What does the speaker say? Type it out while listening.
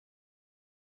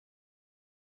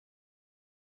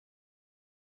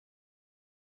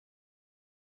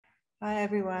Hi,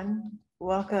 everyone.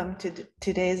 Welcome to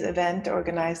today's event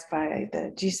organized by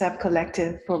the GSAPP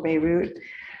Collective for Beirut.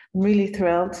 I'm really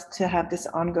thrilled to have this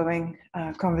ongoing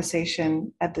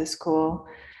conversation at the school.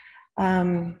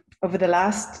 Over the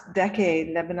last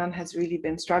decade, Lebanon has really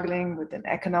been struggling with an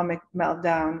economic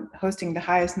meltdown, hosting the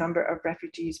highest number of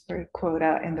refugees per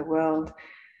quota in the world.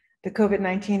 The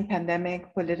COVID-19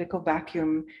 pandemic, political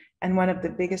vacuum, and one of the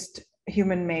biggest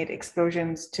human-made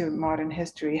explosions to modern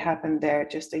history happened there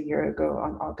just a year ago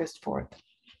on August 4th.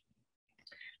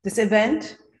 This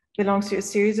event belongs to a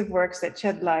series of works that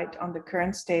shed light on the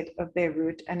current state of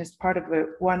Beirut and is part of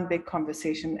one big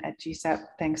conversation at GSAPP,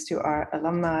 thanks to our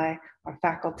alumni, our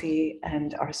faculty,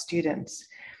 and our students.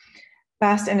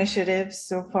 Past initiatives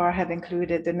so far have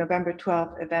included the November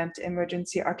 12th event,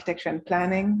 Emergency Architecture and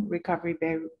Planning,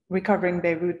 Recovering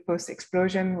Beirut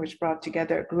Post-Explosion, which brought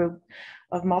together a group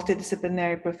of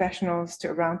multidisciplinary professionals to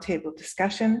a roundtable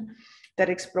discussion that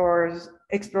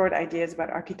explored ideas about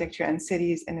architecture and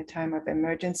cities in a time of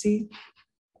emergency.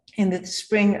 In the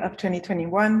spring of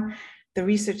 2021, the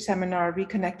research seminar,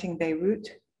 Reconnecting Beirut,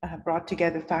 brought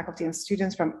together faculty and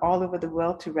students from all over the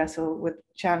world to wrestle with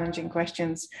challenging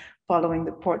questions following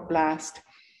the port blast.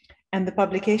 And the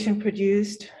publication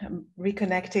produced,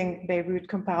 Reconnecting Beirut,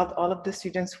 compiled all of the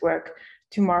students' work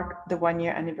to mark the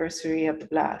one-year anniversary of the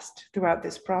blast. Throughout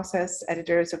this process,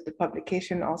 editors of the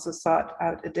publication also sought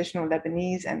out additional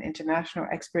Lebanese and international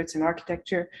experts in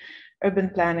architecture, urban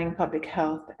planning, public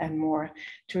health, and more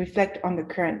to reflect on the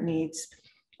current needs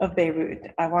of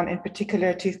Beirut. I want in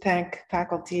particular to thank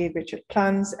faculty Richard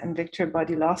Plunz and Victor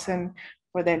Buddy Lawson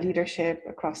for their leadership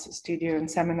across the studio and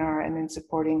seminar and in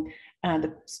supporting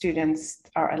the students,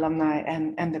 our alumni,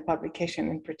 and the publication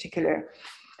in particular.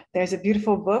 There's a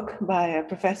beautiful book by a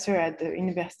professor at the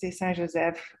Université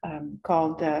Saint-Joseph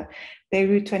called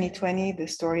Beirut 2020, The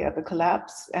Story of the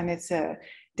Collapse, and it's a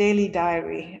daily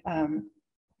diary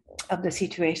of the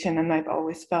situation, and I've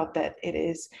always felt that it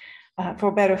is,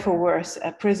 for better or for worse,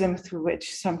 a prism through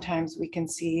which sometimes we can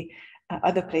see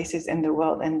other places in the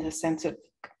world and the sense of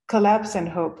collapse and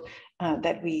hope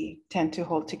that we tend to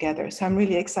hold together. So I'm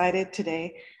really excited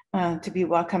today to be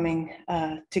welcoming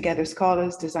together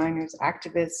scholars, designers,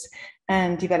 activists,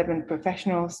 and development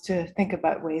professionals to think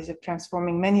about ways of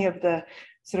transforming many of the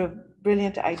sort of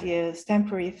brilliant ideas,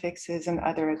 temporary fixes, and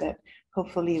other that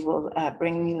hopefully will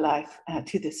bring new life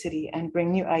to the city and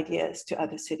bring new ideas to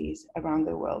other cities around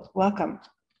the world. Welcome.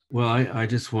 Well, I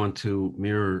just want to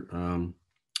mirror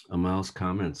Amal's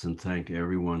comments and thank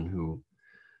everyone who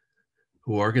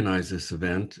organized this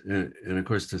event, and of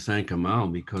course to thank Amal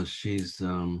because she's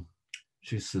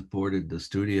supported the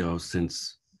studio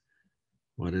since,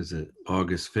 what is it,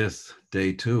 August 5th,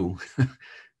 day 2,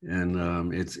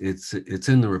 and it's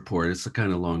in the report. It's a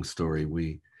kind of long story.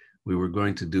 We were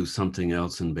going to do something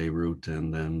else in Beirut,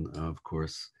 and then of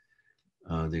course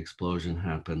the explosion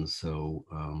happened. So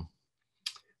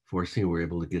fortunately, we're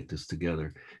able to get this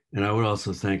together. And I would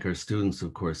also thank our students.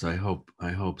 Of course, I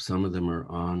hope some of them are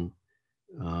on.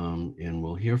 And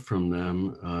we'll hear from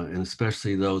them, and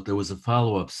especially though there was a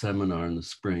follow-up seminar in the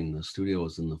spring. The studio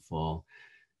was in the fall,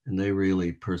 and they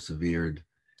really persevered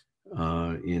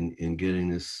in getting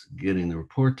the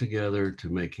report together, to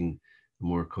making a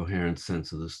more coherent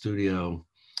sense of the studio,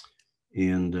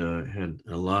 and had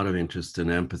a lot of interest and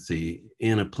empathy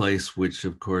in a place which,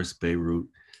 of course, Beirut,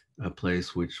 a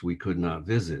place which we could not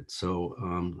visit. So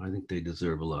I think they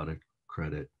deserve a lot of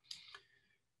credit.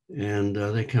 And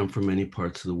they come from many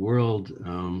parts of the world,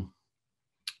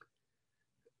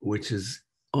 which is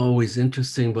always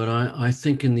interesting. But I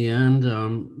think in the end,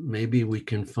 maybe we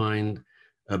can find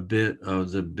a bit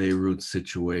of the Beirut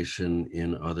situation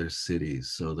in other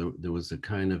cities. So there was a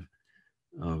kind of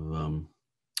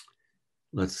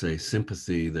let's say,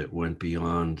 sympathy that went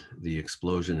beyond the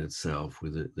explosion itself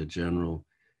with the general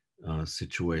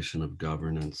situation of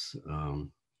governance.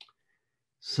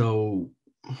 So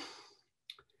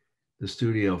the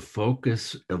studio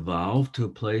focus evolved to a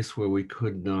place where we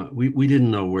could not, we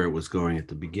didn't know where it was going at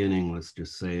the beginning, let's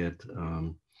just say it.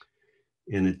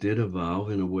 And it did evolve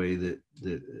in a way that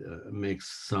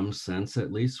makes some sense,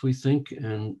 at least we think.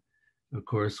 And of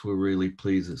course, we're really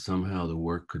pleased that somehow the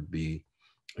work could be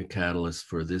a catalyst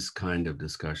for this kind of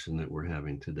discussion that we're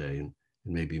having today, and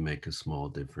maybe make a small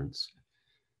difference.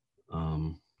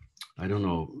 I don't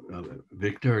know,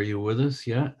 Victor, are you with us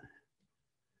yet?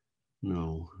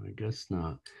 No, I guess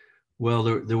not. Well,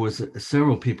 there was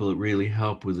several people that really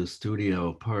helped with the studio,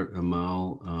 apart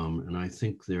Amal, and I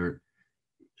think they're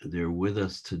with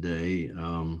us today.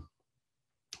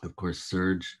 Of course,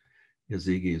 Serge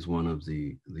Yazigi is one of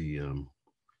the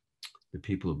the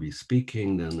people will be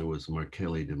speaking. Then there was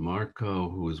Markelli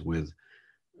DeMarco, who was with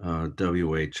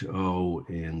WHO,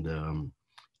 and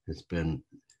has been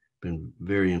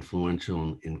very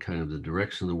influential in kind of the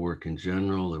direction of the work in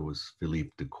general. There was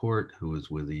Philippe Decourt, who was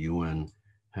with the UN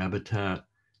Habitat,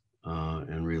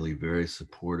 and really very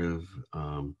supportive.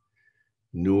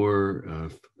 Noor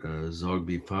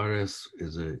Zogby Fares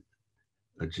is a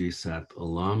GSAPP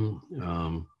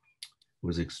alum,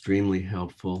 was extremely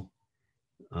helpful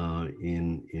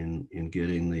in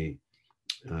getting the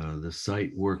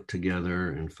site work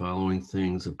together and following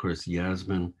things. Of course,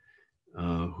 Yasmin,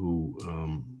 who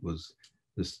was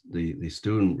the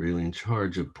student really in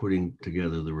charge of putting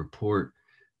together the report,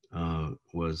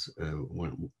 was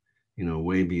went,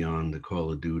 way beyond the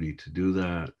call of duty to do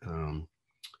that.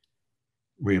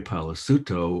 Maria Paula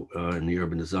Suto in the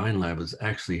Urban Design Lab is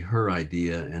actually her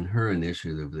idea and her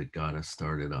initiative that got us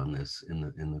started on this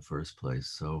in the first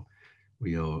place. So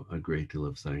we owe a great deal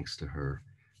of thanks to her.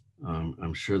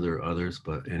 I'm sure there are others,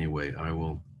 but anyway, I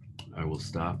will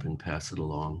stop and pass it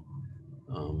along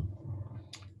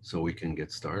so we can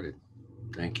get started.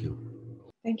 Thank you.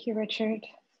 Thank you, Richard.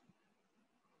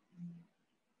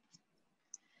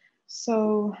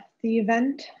 So the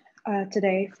event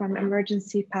today, from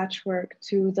emergency patchwork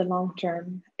to the long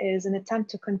term, is an attempt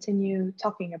to continue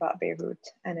talking about Beirut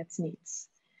and its needs.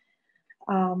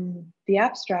 The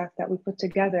abstract that we put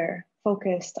together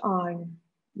focused on,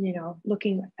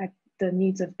 looking at the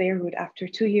needs of Beirut after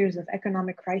 2 years of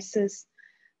economic crisis,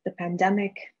 the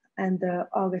pandemic, and the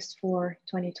August 4,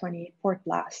 2020 port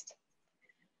blast.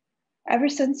 Ever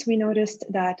since we noticed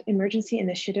that emergency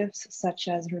initiatives such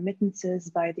as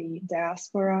remittances by the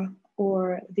diaspora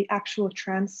or the actual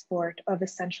transport of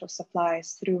essential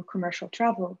supplies through commercial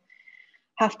travel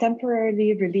have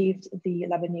temporarily relieved the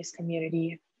Lebanese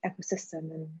community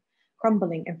ecosystem and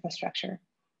crumbling infrastructure.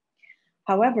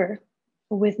 However,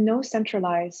 with no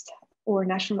centralized or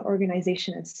national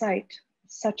organization in sight,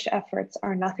 such efforts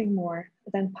are nothing more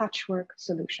than patchwork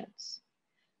solutions.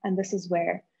 And this is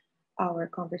where our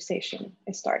conversation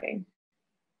is starting.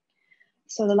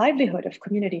 So the livelihood of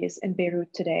communities in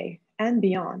Beirut today and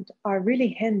beyond are really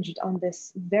hinged on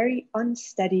this very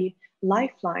unsteady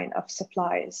lifeline of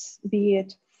supplies, be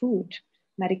it food,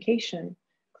 medication,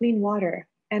 clean water,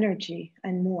 energy,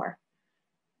 and more.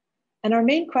 And our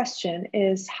main question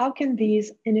is, how can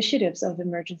these initiatives of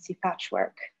emergency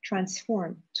patchwork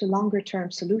transform to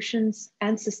longer-term solutions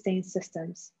and sustain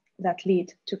systems that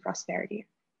lead to prosperity?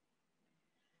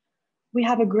 We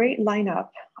have a great lineup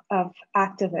of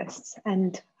activists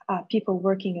and people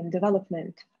working in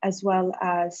development, as well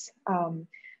as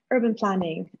urban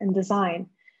planning and design,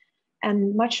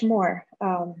 and much more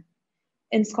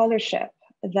in scholarship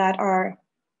that are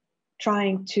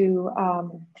trying to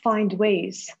find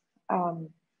ways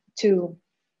to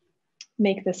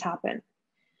make this happen.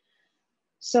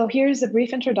 So here's a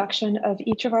brief introduction of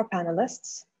each of our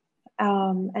panelists.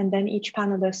 And then each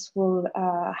panelist will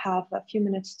have a few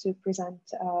minutes to present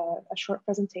a short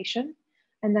presentation,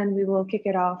 and then we will kick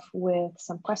it off with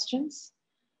some questions.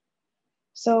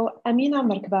 So Amina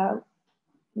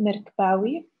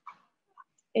Merkebawi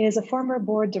is a former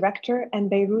board director and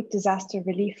Beirut Disaster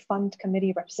Relief Fund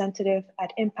Committee representative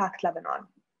at Impact Lebanon.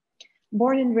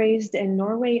 Born and raised in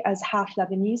Norway as half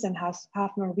Lebanese and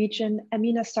half Norwegian,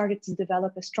 Amina started to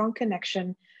develop a strong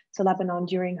connection to Lebanon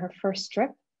during her first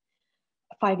trip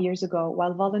 5 years ago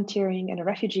while volunteering in a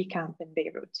refugee camp in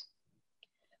Beirut.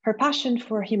 Her passion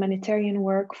for humanitarian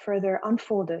work further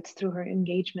unfolded through her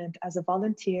engagement as a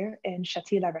volunteer in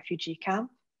Shatila refugee camp,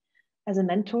 as a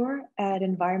mentor at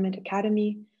Environment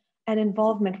Academy, and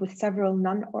involvement with several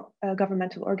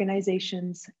non-governmental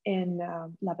organizations in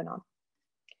Lebanon.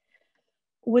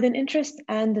 With an interest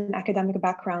and an academic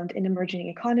background in emerging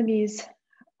economies,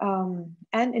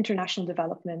 and international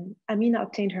development, Amina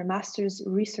obtained her master's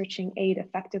researching aid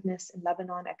effectiveness in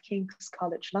Lebanon at King's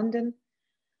College London.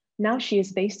 Now she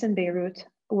is based in Beirut,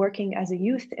 working as a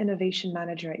youth innovation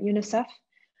manager at UNICEF,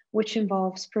 which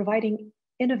involves providing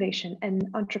innovation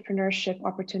and entrepreneurship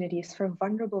opportunities for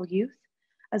vulnerable youth,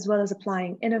 as well as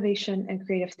applying innovation and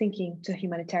creative thinking to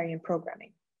humanitarian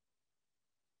programming.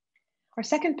 Our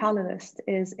second panelist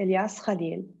is Elias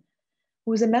Khalil,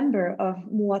 who is a member of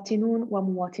Muwatinun wa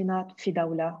Muwatinat fi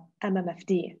Dawla,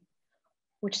 MMFD,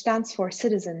 which stands for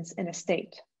Citizens in a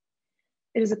State.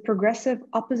 It is a progressive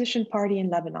opposition party in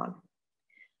Lebanon.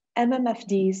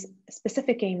 MMFD's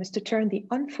specific aim is to turn the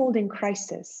unfolding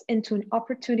crisis into an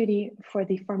opportunity for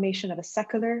the formation of a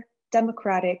secular,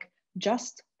 democratic,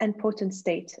 just, and potent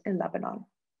state in Lebanon.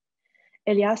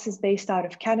 Elias is based out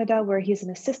of Canada, where he is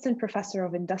an assistant professor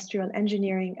of industrial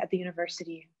engineering at the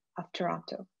University of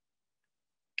Toronto.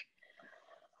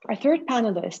 Our third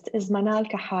panelist is Manale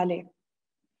Kahale.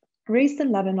 Raised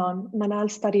in Lebanon,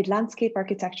 Manale studied landscape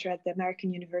architecture at the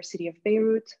American University of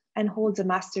Beirut and holds a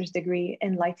master's degree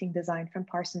in lighting design from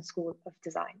Parsons School of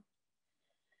Design.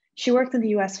 She worked in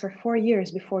the US for 4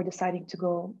 years before deciding to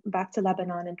go back to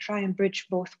Lebanon and try and bridge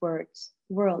both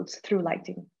worlds through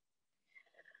lighting.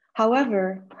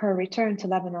 However, her return to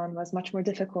Lebanon was much more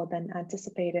difficult than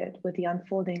anticipated with the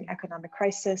unfolding economic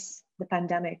crisis, the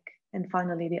pandemic, and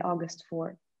finally the August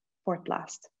 4th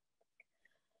blast.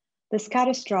 This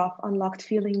catastrophe unlocked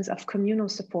feelings of communal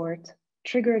support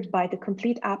triggered by the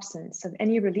complete absence of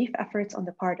any relief efforts on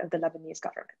the part of the Lebanese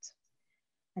government.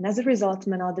 And as a result,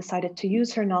 Manale decided to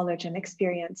use her knowledge and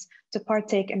experience to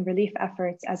partake in relief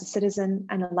efforts as a citizen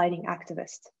and a lighting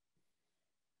activist.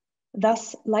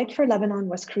 Thus, Light for Lebanon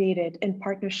was created in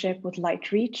partnership with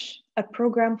Light Reach, a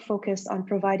program focused on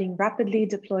providing rapidly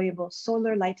deployable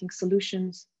solar lighting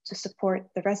solutions to support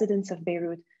the residents of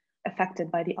Beirut affected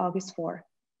by the August 4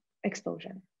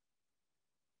 explosion.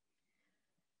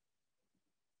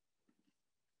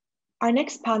 Our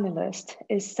next panelist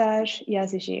is Serge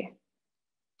Yazigi,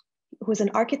 who is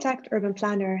an architect, urban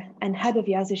planner, and head of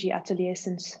Yazigi Atelier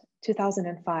since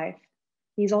 2005.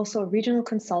 He's also a regional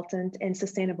consultant in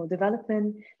sustainable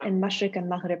development in Mashriq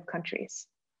and Maghreb countries.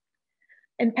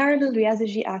 In parallel,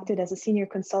 Yazigi acted as a senior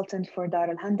consultant for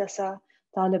Dar al-Handasa,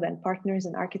 Talib and Partners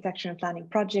in architecture and planning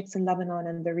projects in Lebanon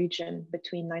and the region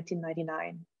between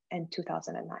 1999 and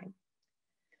 2009.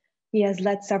 He has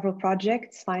led several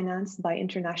projects financed by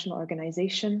international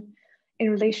organizations in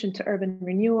relation to urban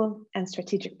renewal and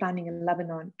strategic planning in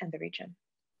Lebanon and the region.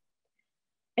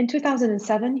 In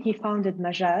 2007, he founded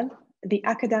Majal, the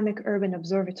academic urban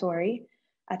observatory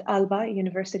at Alba,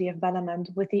 University of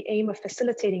Balamand, with the aim of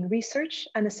facilitating research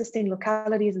and assisting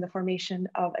localities in the formation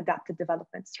of adaptive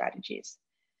development strategies.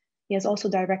 He has also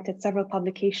directed several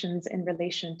publications in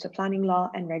relation to planning law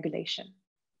and regulation.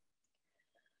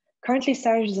 Currently,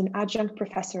 Serge is an adjunct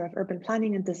professor of urban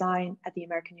planning and design at the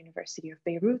American University of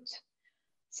Beirut.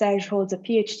 Serge holds a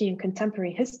PhD in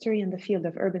contemporary history in the field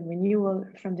of urban renewal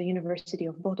from the University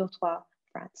of Bordeaux,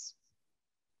 France.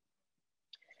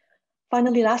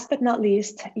 Finally, last but not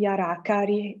least, Yara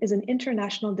Akkari is an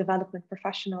international development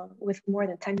professional with more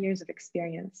than 10 years of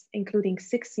experience, including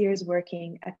 6 years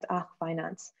working at ARC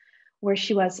Finance, where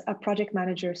she was a project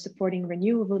manager supporting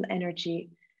renewable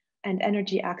energy and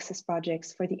energy access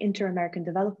projects for the Inter-American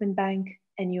Development Bank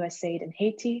and USAID in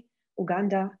Haiti,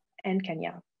 Uganda, and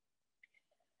Kenya.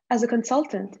 As a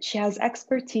consultant, she has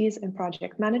expertise in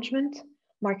project management,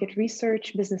 market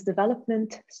research, business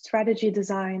development, strategy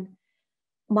design,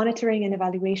 monitoring and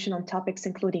evaluation on topics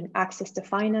including access to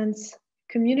finance,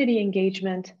 community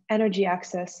engagement, energy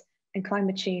access, and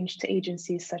climate change to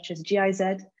agencies such as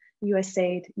GIZ,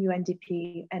 USAID,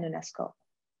 UNDP, and UNESCO.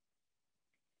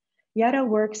 Yara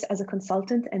works as a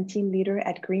consultant and team leader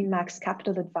at GreenMax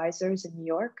Capital Advisors in New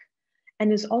York,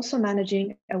 and is also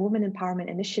managing a women empowerment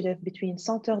initiative between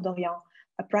Centre d'Orient,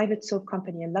 a private soap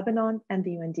company in Lebanon, and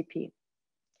the UNDP.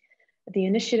 The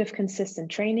initiative consists in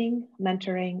training,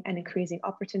 mentoring, and increasing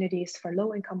opportunities for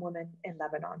low-income women in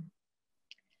Lebanon.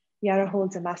 Yara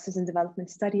holds a Master's in Development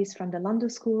Studies from the London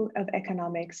School of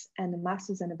Economics and a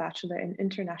Master's and a Bachelor in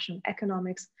International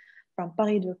Economics from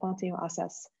Paris de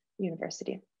Panthéon-Assas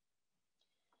University.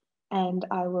 And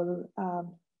I will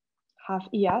have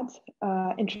Iyad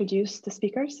introduce the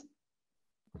speakers.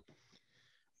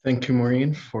 Thank you,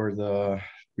 Maureen, for the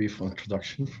brief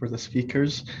introduction for the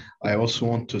speakers. I also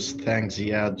want to thank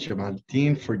Ziad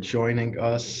Jamaldeen for joining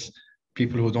us.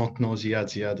 People who don't know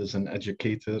Ziad is an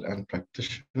educator and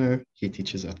practitioner. He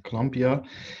teaches at Columbia.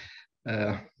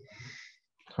 How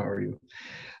are you?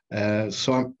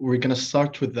 We're going to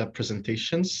start with the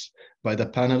presentations by the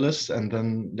panelists, and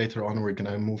then later on we're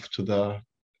going to move to the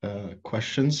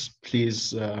questions.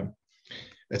 Please,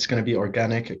 it's going to be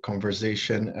organic, a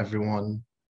conversation. Everyone,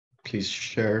 please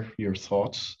share your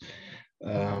thoughts.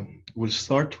 We'll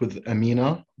start with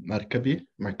Amina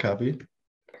Merkebawi.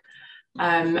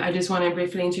 I just want to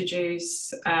briefly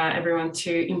introduce everyone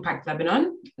to Impact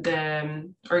Lebanon,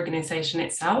 the organization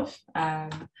itself.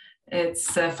 It's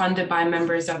funded by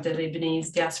members of the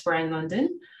Lebanese diaspora in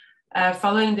London,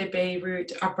 following the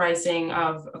Beirut uprising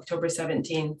of October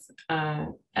 17th.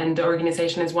 And the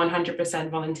organization is 100%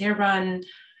 volunteer run.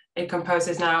 It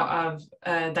composes now of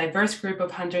a diverse group of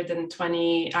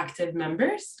 120 active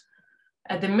members.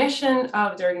 The mission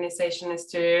of the organization is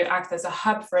to act as a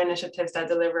hub for initiatives that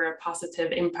deliver a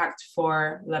positive impact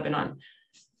for Lebanon.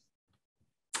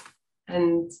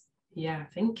 And yeah,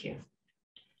 thank you.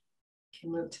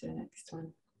 Can move to the next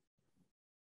one.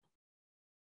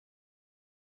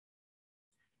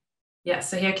 Yeah,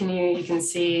 so here you can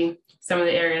see some of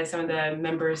the areas, some of the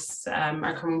members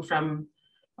are coming from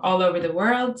all over the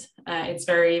world. It's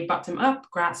very bottom up,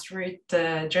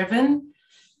 grassroots driven.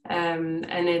 And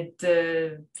it,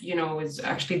 you know, is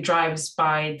actually drives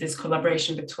by this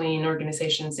collaboration between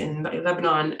organizations in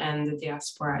Lebanon and the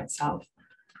diaspora itself.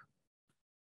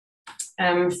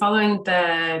 Following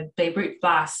the Beirut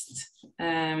blast,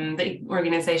 the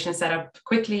organization set up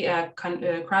quickly a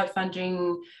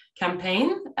crowdfunding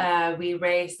campaign. We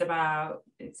raised about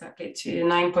exactly to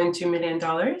 $9.2 million.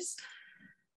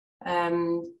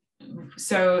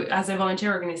 So as a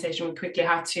volunteer organization, we quickly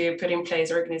had to put in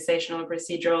place organizational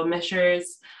procedural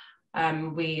measures.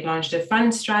 We launched a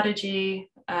fund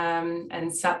strategy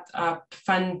and set up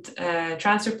fund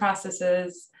transfer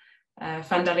processes,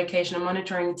 fund allocation and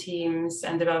monitoring teams,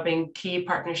 and developing key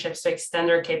partnerships to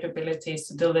extend our capabilities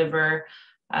to deliver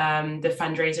the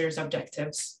fundraiser's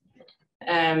objectives.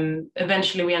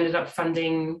 Eventually, we ended up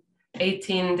funding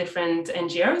 18 different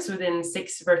NGOs within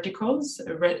 6 verticals: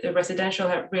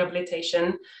 residential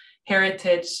rehabilitation,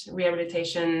 heritage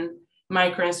rehabilitation,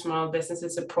 micro and small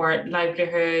businesses support,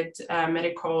 livelihood,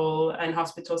 medical and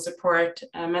hospital support,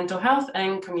 mental health,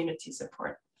 and community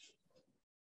support.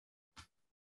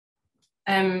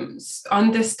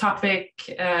 On this topic,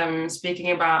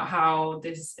 speaking about how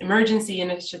these emergency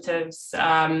initiatives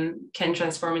can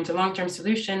transform into long-term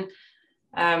solution,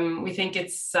 we think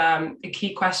it's a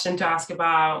key question to ask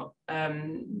about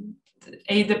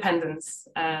aid dependence,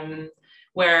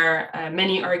 where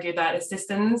many argue that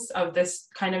assistance of this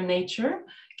kind of nature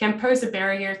can pose a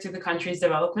barrier to the country's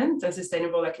development and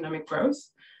sustainable economic growth.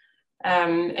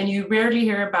 And you rarely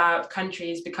hear about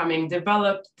countries becoming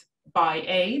developed by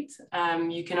aid.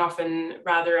 You can often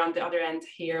rather, on the other end,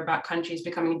 hear about countries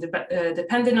becoming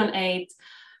dependent on aid,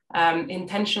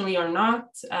 intentionally or not,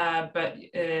 but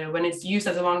when it's used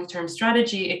as a long-term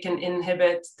strategy, it can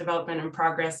inhibit development and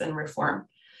progress and reform.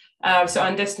 So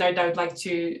on this note, I would like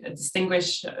to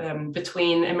distinguish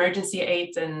between emergency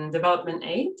aid and development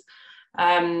aid.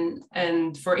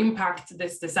 And for impact,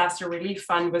 this disaster relief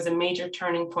fund was a major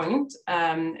turning point.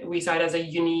 We saw it as a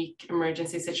unique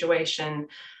emergency situation,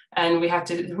 and we had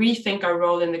to rethink our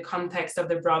role in the context of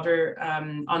the broader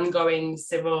ongoing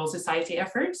civil society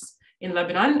efforts in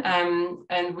Lebanon.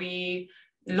 And we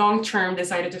long-term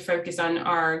decided to focus on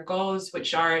our goals,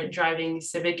 which are driving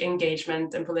civic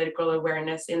engagement and political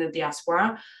awareness in the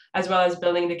diaspora, as well as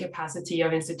building the capacity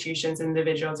of institutions and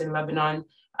individuals in Lebanon.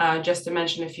 Just to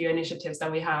mention a few initiatives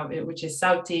that we have, which is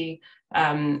SAUTI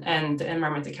and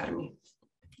Environment Academy.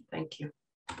 Thank you.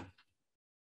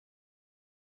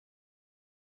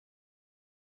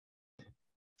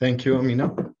 Thank you,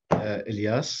 Amina.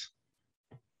 Elias.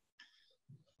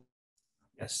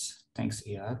 Yes, thanks,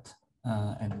 Iyad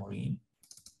and Maureen.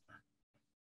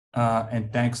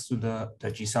 And thanks to the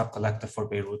GSAPP Collective for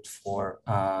Beirut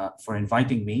for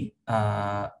inviting me.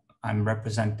 I'm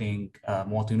representing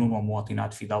مواطنون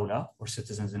ومواطنات في دولة, or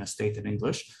Citizens in a State in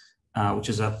English, which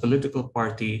is a political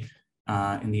party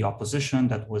in the opposition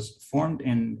that was formed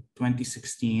in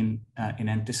 2016 in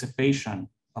anticipation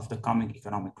of the coming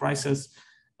economic crisis,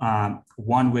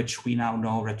 one which we now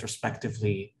know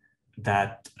retrospectively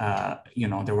that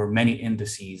there were many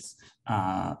indices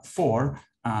for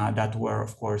that were,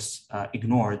 of course,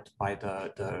 ignored by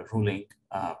the ruling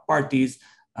parties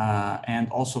and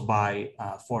also by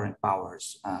foreign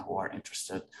powers who are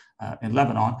interested in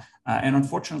Lebanon. And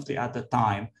unfortunately, at the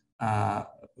time,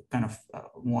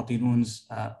 Muwatinun's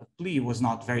plea was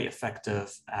not very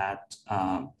effective at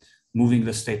moving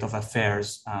the state of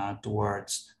affairs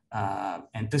towards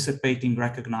anticipating,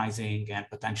 recognizing, and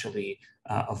potentially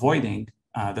avoiding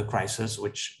the crisis,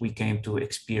 which we came to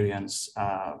experience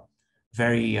in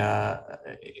very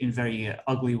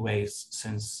ugly ways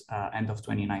since end of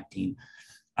 2019.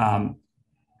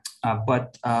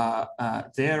 But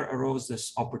there arose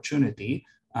this opportunity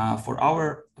for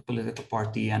our political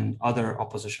party and other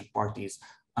opposition parties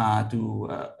to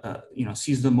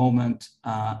seize the moment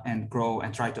and grow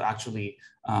and try to actually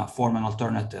form an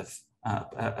alternative,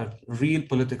 a real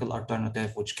political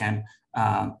alternative which can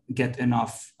get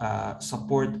enough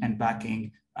support and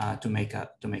backing to make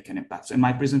an impact. So in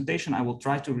my presentation, I will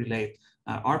try to relate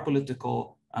our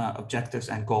political objectives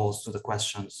and goals to the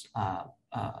questions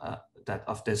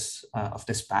of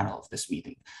this panel, of this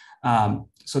meeting.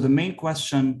 So the main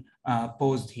question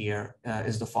posed here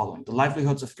is the following: the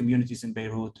livelihoods of communities in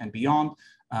Beirut and beyond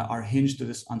are hinged to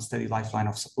this unsteady lifeline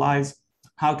of supplies.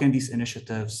 How can these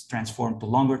initiatives transform to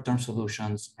longer-term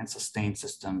solutions and sustain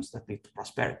systems that lead to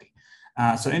prosperity?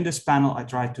 So in this panel, I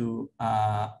try to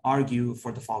argue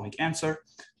for the following answer.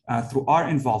 Through our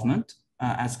involvement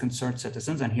as concerned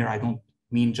citizens, and here I don't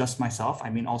mean just myself. I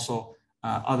mean also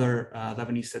other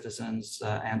Lebanese citizens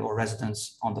and or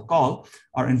residents on the call,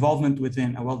 our involvement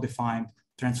within a well-defined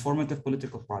transformative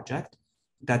political project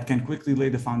that can quickly lay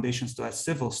the foundations to a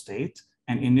civil state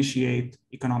and initiate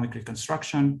economic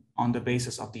reconstruction on the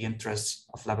basis of the interests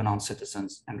of Lebanon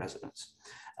citizens and residents.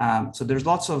 So there's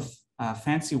lots of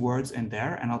fancy words in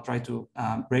there, and I'll try to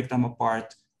break them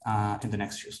apart in the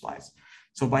next few slides.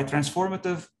 So by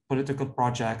transformative political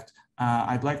project,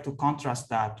 I'd like to contrast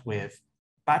that with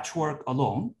patchwork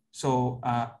alone. So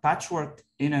patchwork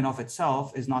in and of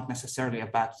itself is not necessarily a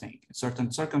bad thing. In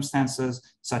certain circumstances,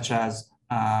 such as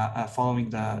following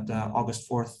the August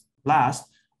 4th blast,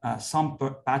 some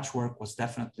patchwork was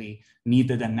definitely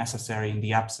needed and necessary in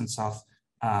the absence of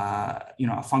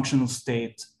a functional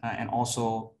state and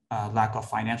also lack of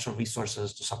financial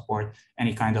resources to support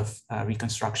any kind of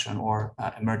reconstruction or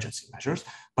emergency measures.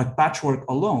 But patchwork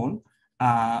alone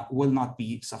will not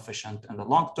be sufficient in the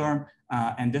long term.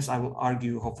 And this, I will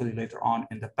argue, hopefully later on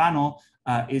in the panel,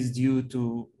 is due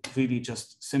to really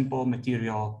just simple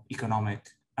material economic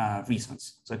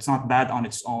reasons. So it's not bad on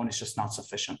its own, it's just not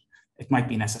sufficient. It might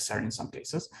be necessary in some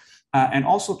cases. And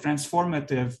also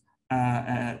transformative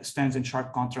stands in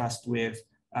sharp contrast with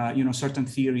certain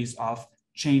theories of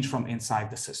change from inside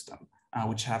the system,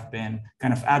 which have been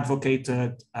kind of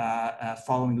advocated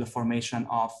following the formation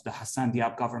of the Hassan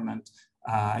Diab government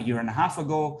a year and a half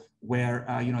ago, where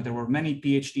there were many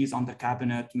PhDs on the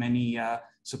cabinet, many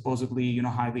supposedly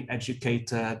highly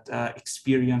educated,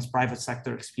 experienced, private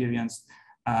sector experienced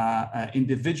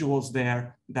individuals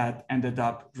there that ended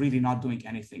up really not doing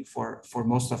anything for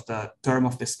most of the term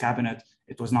of this cabinet.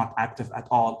 It was not active at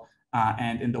all.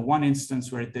 And in the one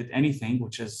instance where it did anything,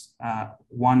 which is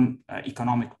one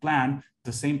economic plan,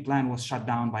 the same plan was shut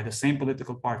down by the same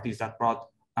political parties that brought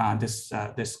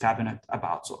this cabinet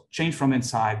about. So change from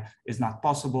inside is not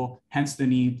possible, hence the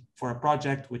need for a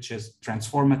project which is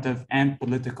transformative and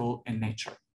political in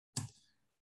nature.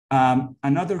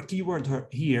 Another keyword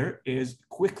here is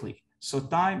quickly. So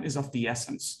time is of the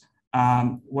essence.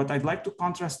 What I'd like to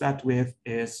contrast that with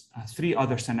is three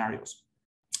other scenarios.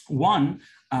 One,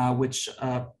 which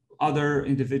other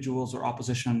individuals or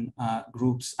opposition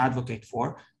groups advocate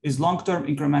for, is long-term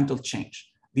incremental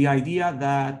change. The idea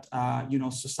that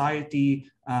society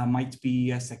might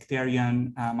be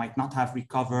sectarian, might not have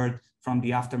recovered from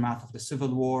the aftermath of the civil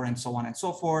war and so on and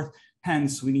so forth.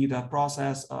 Hence, we need a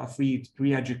process of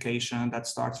re-education that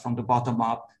starts from the bottom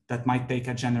up that might take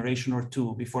a generation or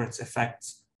two before its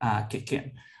effects kick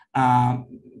in.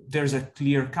 There's a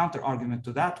clear counter argument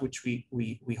to that, which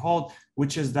we hold,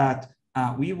 which is that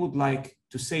we would like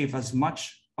to save as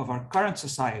much of our current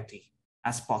society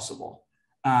as possible.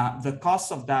 The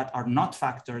costs of that are not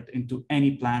factored into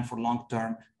any plan for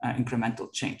long-term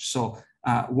incremental change. So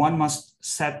one must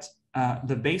set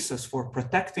the basis for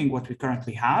protecting what we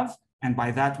currently have. And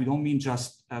by that, we don't mean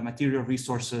just material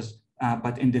resources,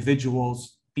 but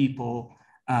individuals, people,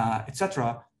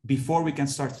 etc., before we can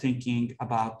start thinking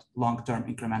about long-term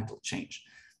incremental change.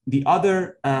 The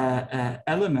other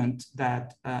element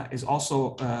that is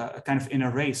also kind of in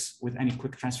a race with any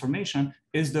quick transformation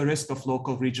is the risk of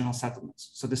local regional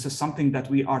settlements. So this is something that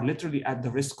we are literally at the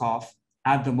risk of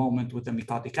at the moment with the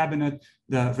Mikati cabinet,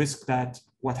 the risk that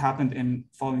what happened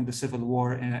following the civil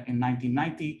war in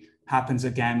 1990 happens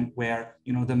again, where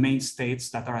the main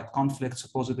states that are at conflict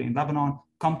supposedly in Lebanon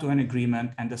come to an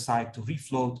agreement and decide to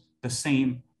refloat the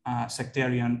same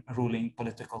sectarian ruling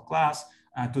political class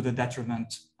to the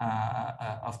detriment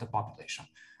of the population.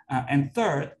 And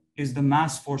third is the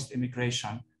mass forced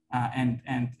immigration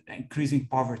and increasing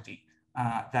poverty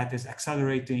that is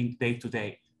accelerating day to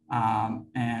day.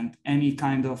 And any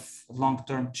kind of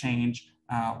long-term change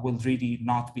will really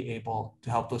not be able to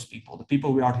help those people. The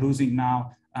people we are losing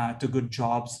now to good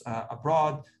jobs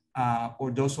abroad,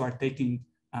 or those who are taking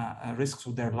risks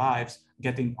with their lives,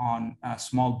 getting on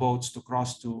small boats to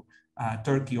cross to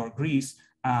Turkey or Greece,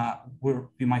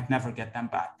 we might never get them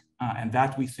back. And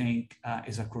that we think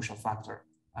is a crucial factor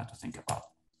to think about.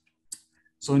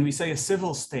 So when we say a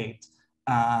civil state,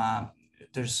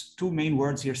 there's two main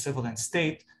words here, civil and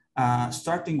state.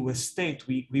 Starting with state,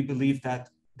 we believe that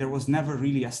there was never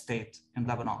really a state in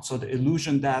Lebanon. So the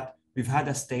illusion that we've had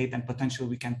a state and potentially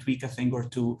we can tweak a thing or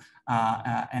two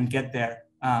and get there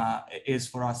is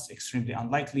for us extremely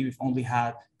unlikely. We've only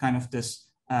had kind of this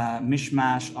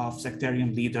mishmash of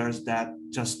sectarian leaders that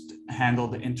just handle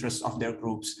the interests of their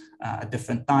groups at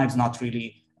different times, not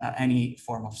really any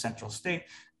form of central state.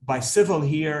 By civil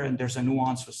here, and there's a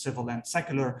nuance with civil and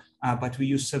secular, but we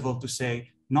use civil to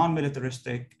say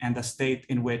non-militaristic and a state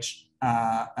in which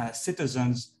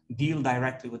citizens deal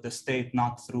directly with the state,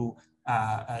 not through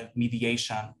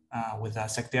mediation with a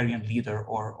sectarian leader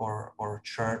or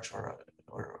church or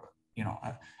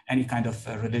any kind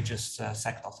of religious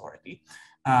sect authority.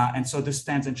 And so this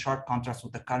stands in sharp contrast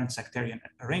with the current sectarian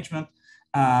arrangement,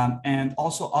 and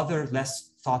also other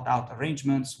less thought out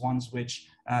arrangements, ones which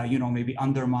maybe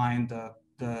undermine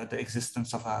the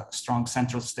existence of a strong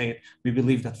central state. We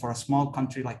believe that for a small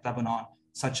country like Lebanon,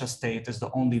 such a state is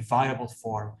the only viable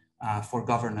form for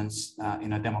governance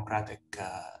in a democratic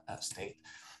state.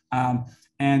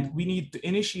 And we need to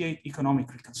initiate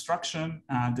economic reconstruction.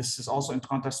 This is also in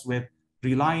contrast with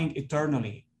relying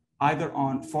eternally either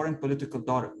on foreign political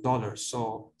dollars,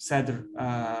 so said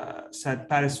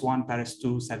Paris 1, Paris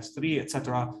 2, SED 3,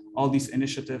 etc. All these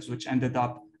initiatives which ended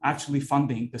up actually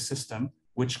funding the system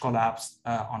which collapsed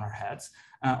on our heads.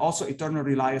 Also eternal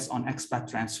reliance on expat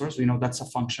transfers. We know that's a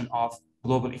function of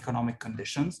global economic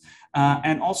conditions,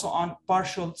 and also on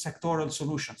partial sectoral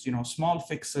solutions, small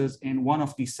fixes in one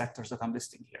of these sectors that I'm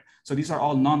listing here. So these are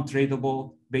all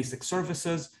non-tradable basic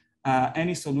services.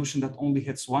 Any solution that only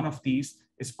hits one of these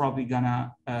is probably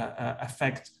gonna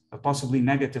affect possibly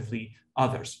negatively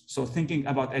others. So thinking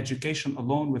about education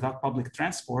alone without public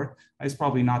transport is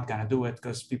probably not gonna do it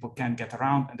because people can't get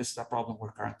around, and this is a problem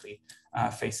we're currently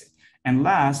facing. And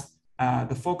last,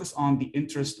 the focus on the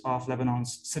interest of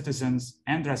Lebanon's citizens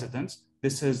and residents.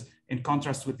 This is in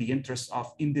contrast with the interests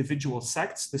of individual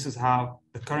sects. This is how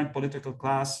the current political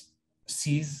class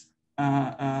sees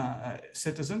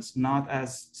citizens, not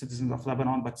as citizens of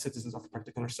Lebanon, but citizens of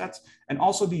particular sets, and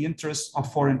also the interests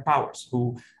of foreign powers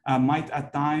who might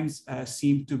at times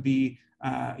seem to be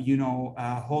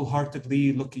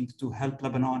wholeheartedly looking to help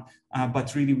Lebanon,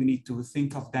 but really we need to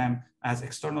think of them as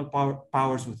external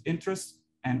powers with interests,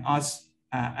 and us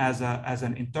as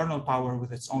an internal power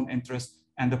with its own interests.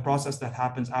 And the process that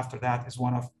happens after that is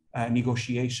one of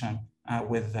negotiation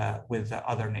with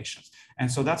other nations.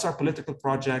 And so that's our political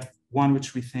project, one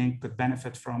which we think could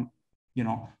benefit from,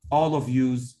 all of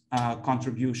you's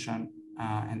contribution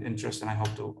and interest. And I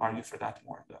hope to argue for that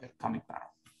more in the coming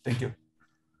panel. Thank you.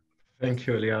 Thank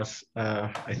you, Elias.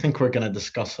 I think we're going to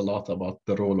discuss a lot about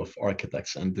the role of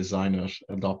architects and designers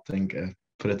adopting a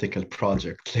political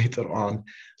project later on.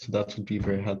 So that would be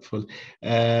very helpful.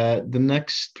 The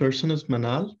next person is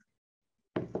Manale.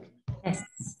 Yes.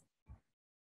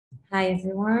 Hi,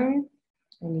 everyone.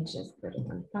 Let me just put it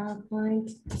on PowerPoint.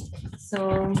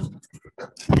 So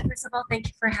first of all, thank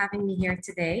you for having me here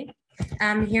today.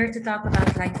 I'm here to talk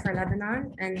about Light for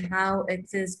Lebanon and how it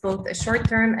is both a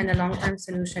short-term and a long-term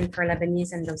solution for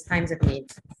Lebanese in those times of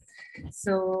need.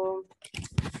 So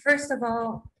first of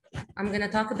all, I'm going to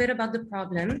talk a bit about the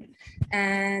problem,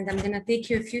 and I'm going to take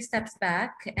you a few steps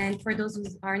back. And for those who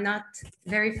are not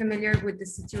very familiar with the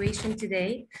situation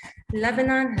today,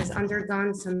 Lebanon has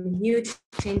undergone some huge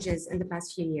changes in the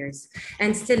past few years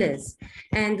and still is.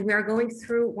 And we are going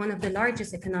through one of the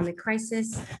largest economic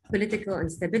crises, political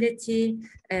instability,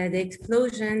 the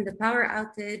explosion, the power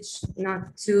outage,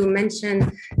 not to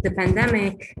mention the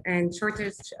pandemic and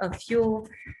shortage of fuel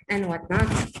and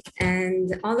whatnot.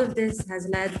 And all of this has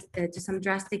led to some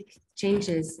drastic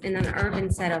changes in an urban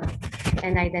setup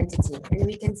and identity. And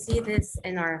we can see this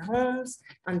in our homes,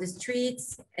 on the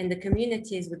streets, in the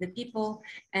communities with the people,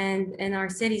 and in our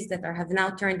cities that have now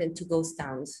turned into ghost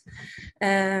towns.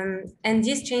 And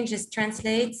these changes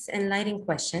translate in lighting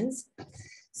questions.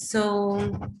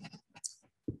 So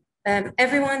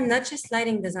everyone, not just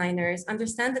lighting designers,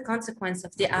 understand the consequence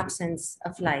of the absence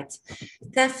of light.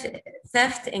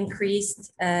 Theft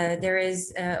increased. There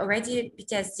is already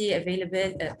PTSD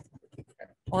available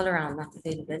all around, not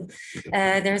available.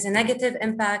 There's a negative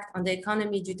impact on the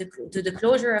economy due to the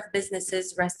closure of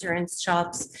businesses, restaurants,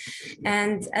 shops.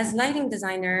 And as lighting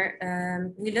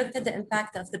designer, we looked at the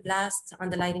impact of the blast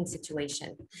on the lighting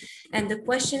situation. And the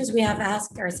questions we have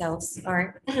asked ourselves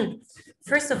are,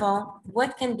 first of all,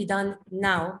 what can be done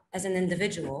now as an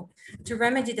individual to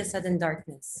remedy the sudden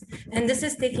darkness? And this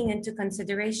is taking into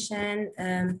consideration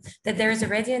that there is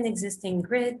already an existing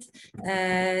grid,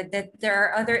 that there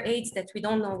are other aids that we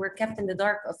don't know, we're kept in the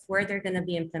dark of where they're going to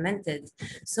be implemented.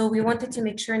 So we wanted to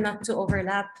make sure not to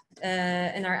overlap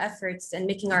in our efforts and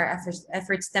making our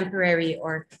efforts temporary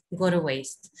or go to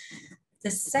waste. The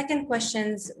second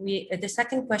question we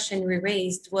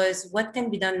raised was what can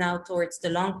be done now towards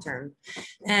the long term?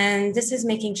 And this is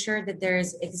making sure that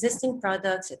there's existing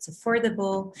products, it's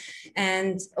affordable,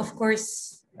 and of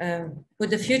course,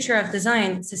 with the future of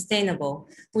design, sustainable,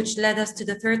 which led us to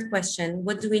the third question,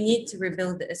 what do we need to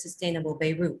rebuild a sustainable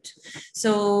Beirut?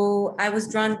 So I was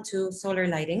drawn to solar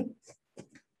lighting.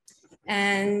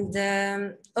 And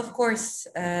of course,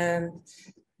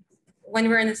 when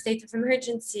we're in a state of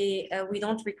emergency, we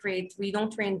don't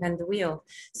reinvent the wheel.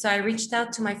 So I reached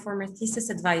out to my former thesis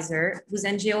advisor, whose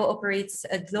NGO operates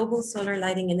a global solar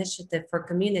lighting initiative for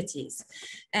communities,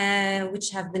 which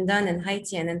have been done in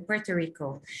Haiti and in Puerto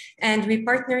Rico. And we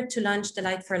partnered to launch the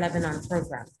Light for Lebanon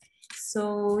program.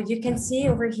 So you can see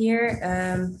over here,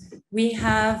 we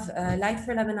have Light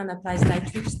for Lebanon applies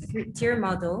light tier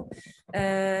model,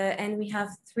 and we have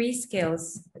 3 scales.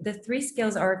 The 3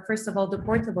 scales are, first of all, the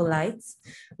portable lights,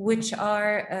 which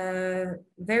are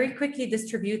very quickly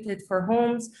distributed for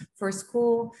homes, for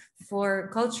school, for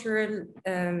cultural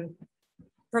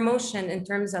promotion in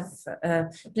terms of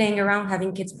playing around,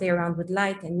 having kids play around with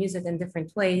light and use it in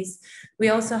different ways. We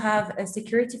also have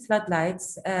security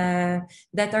floodlights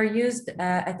that are used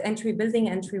at building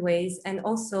entryways, and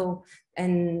also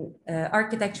in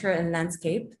architecture and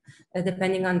landscape,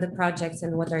 depending on the projects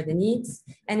and what are the needs.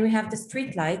 And we have the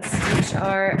street lights, which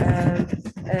are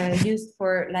used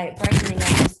for brightening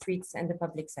up the streets and the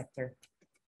public sector.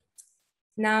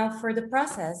 Now for the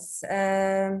process,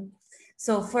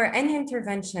 so for any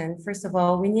intervention, first of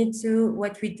all, we need to,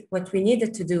 what we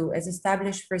needed to do is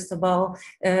establish, first of all,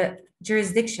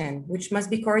 jurisdiction, which must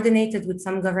be coordinated with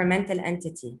some governmental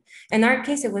entity. In our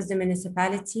case, it was the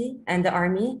municipality and the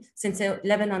army, since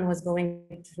Lebanon was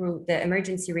going through the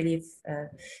emergency relief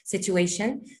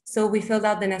situation. So we filled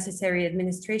out the necessary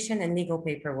administration and legal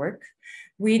paperwork.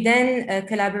 We then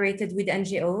collaborated with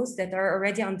NGOs that are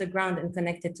already on the ground and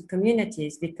connected to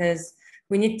communities, because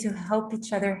we need to help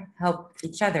each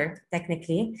other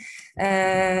technically,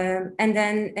 and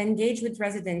then engage with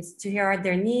residents to hear out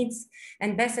their needs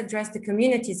and best address the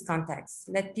community's context.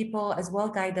 Let people as well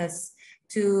guide us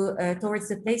towards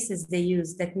the places they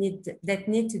use that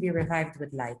need to be revived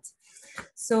with light.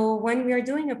 So when we are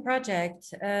doing a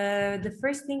project, the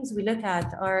first things we look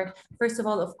at are, first of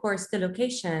all, of course, the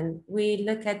location. We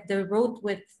look at the road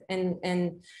width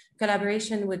and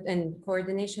collaboration with and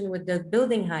coordination with the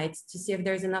building heights to see if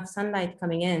there's enough sunlight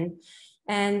coming in,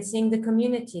 and seeing the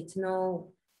community to know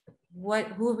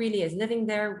who really is living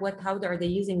there, how are they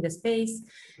using the space.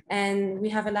 And we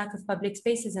have a lack of public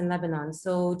spaces in Lebanon.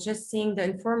 So just seeing the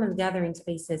informal gathering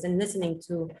spaces and listening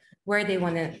to what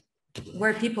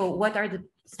are the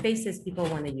spaces people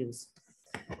want to use.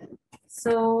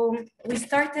 So we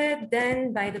started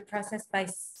then by the process by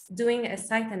doing a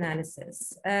site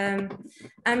analysis.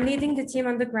 I'm leading the team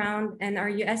on the ground, and our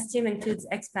US team includes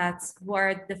expats who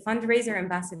are the fundraiser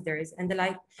ambassadors and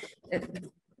the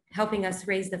helping us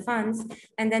raise the funds.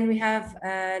 And then we have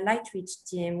a Light Reach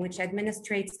team, which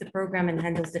administrates the program and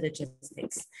handles the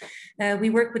logistics. We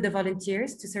work with the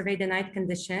volunteers to survey the night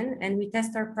condition, and we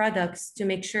test our products to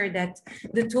make sure that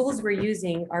the tools we're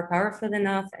using are powerful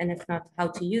enough, and if not, how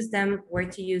to use them, where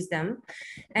to use them.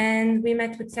 And we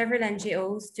met with several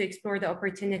NGOs to explore the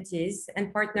opportunities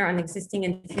and partner on existing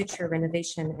and future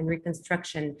renovation and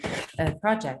reconstruction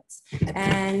projects.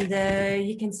 And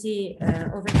you can see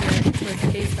over here, it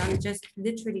was based on just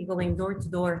literally going door to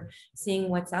door, seeing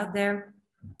what's out there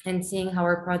and seeing how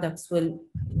our products will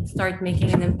start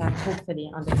making an impact,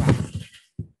 hopefully, on the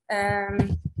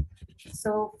ground.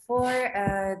 So for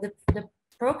the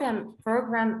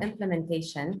program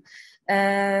implementation,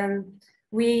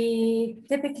 we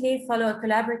typically follow a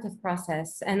collaborative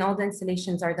process, and all the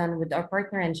installations are done with our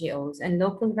partner NGOs and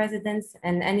local residents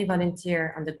and any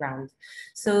volunteer on the ground.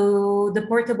 So the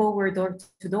portable were door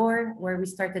to door, where we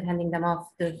started handing them off.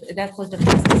 That was the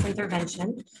fastest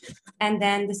intervention. And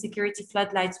then the security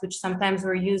floodlights, which sometimes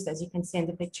were used, as you can see in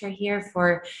the picture here,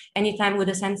 for anytime with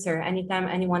a sensor, anytime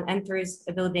anyone enters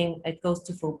a building, it goes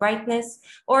to full brightness,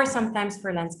 or sometimes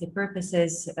for landscape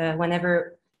purposes,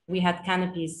 whenever we had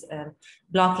canopies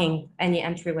blocking any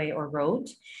entryway or road.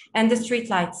 And the street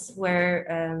lights,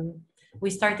 where we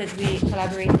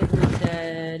collaborated with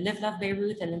the Live Love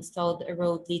Beirut and installed a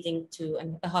road leading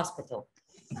to a hospital.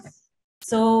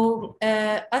 So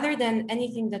other than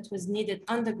anything that was needed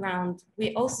on the ground,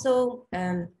 we also,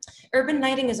 urban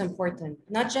lighting is important,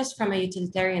 not just from a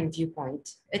utilitarian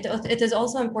viewpoint. It is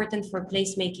also important for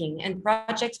placemaking, and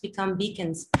projects become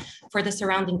beacons for the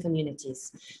surrounding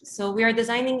communities. So we are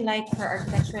designing light for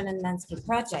architectural and landscape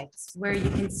projects, where you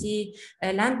can see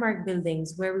landmark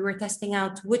buildings, where we were testing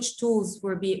out which tools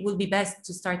will be best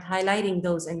to start highlighting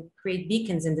those and create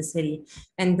beacons in the city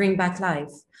and bring back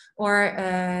life.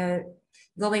 Or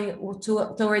going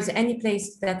towards any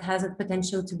place that has a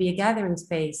potential to be a gathering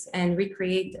space and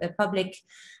recreate a public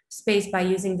space by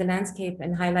using the landscape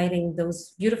and highlighting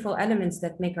those beautiful elements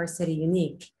that make our city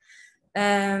unique.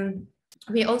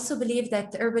 we also believe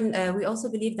that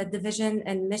the vision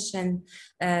and mission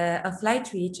of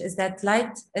Light Reach is that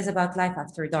light is about life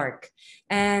after dark.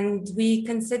 And we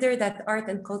consider that art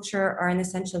and culture are an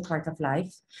essential part of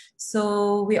life.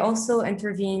 So we also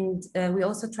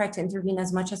try to intervene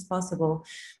as much as possible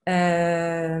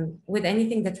with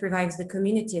anything that revives the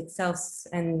community itself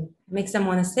and makes them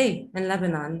want to stay in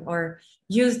Lebanon or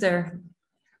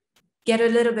get a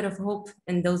little bit of hope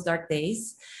in those dark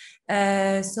days.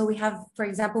 So we have, for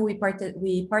example,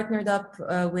 we partnered up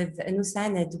with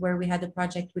unsteady, where we had a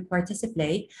project with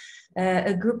Participate,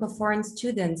 a group of foreign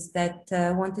students that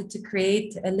wanted to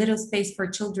create a little space for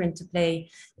children to play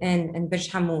in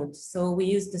Burj Hamoud. So we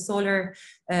used the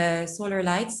solar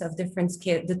lights of different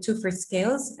scale, the 2 first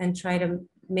scales, and try to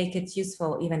make it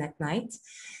useful even at night.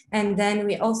 And then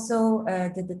we also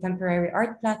did the temporary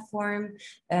art platform,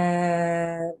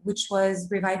 which was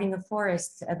reviving a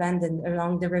forest abandoned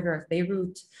along the river of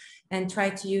Beirut, and try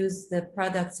to use the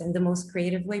products in the most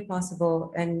creative way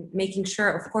possible, and making sure,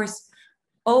 of course,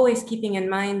 always keeping in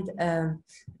mind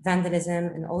vandalism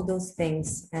and all those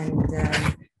things, and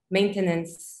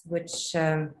maintenance, which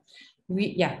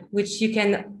you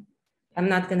can. I'm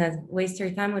not going to waste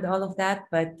your time with all of that,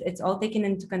 but it's all taken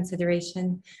into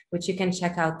consideration, which you can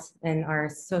check out in our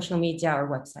social media or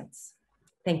websites.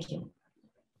 Thank you.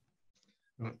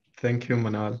 Thank you,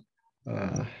 Manal.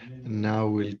 Now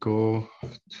we'll go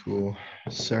to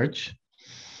Serge.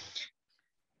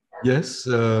 Yes,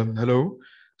 hello.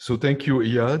 So thank you,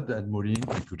 Iyad and Maureen,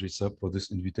 thank you, GSAPP, for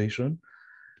this invitation.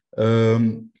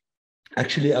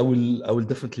 Actually, I will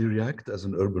definitely react as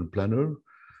an urban planner,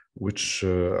 which,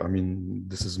 I mean,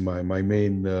 this is my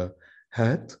main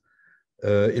hat.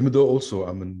 Even though also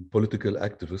I'm a political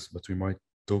activist, but we might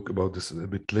talk about this a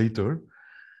bit later.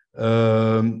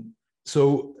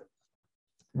 So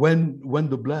when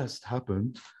the blast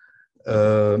happened,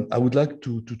 I would like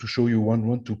to show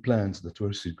you two plans that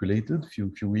were circulated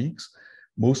few weeks.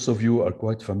 Most of you are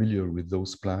quite familiar with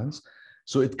those plans.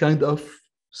 So it kind of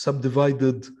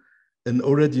subdivided an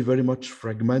already very much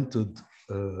fragmented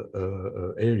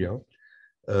area,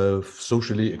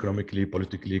 socially, economically,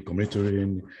 politically,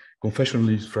 communitarian,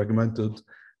 confessionally fragmented,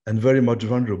 and very much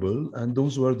vulnerable. And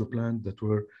those were the plans that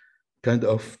were kind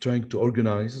of trying to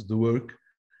organize the work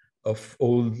of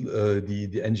all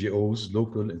the NGOs,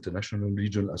 local, international,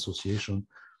 regional association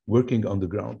working on the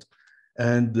ground.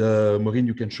 And Maureen,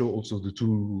 you can show also the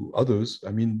 2 others.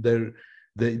 I mean,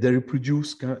 they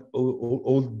reproduce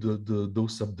all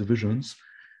those subdivisions.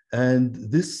 And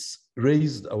this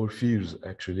raised our fears,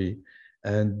 actually.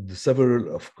 And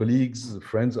several of colleagues,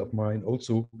 friends of mine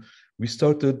also, we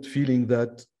started feeling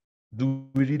that, do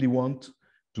we really want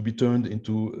to be turned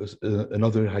into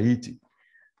another Haiti?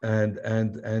 And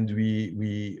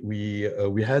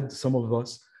we had, some of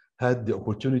us had the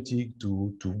opportunity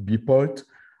to be part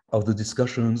of the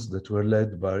discussions that were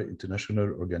led by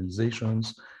international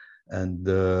organizations and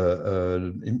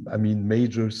I mean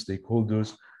major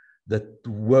stakeholders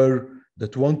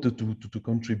that wanted to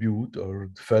contribute or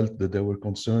felt that they were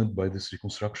concerned by this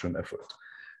reconstruction effort.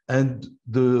 And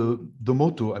the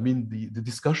motto, I mean the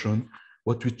discussion,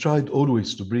 what we tried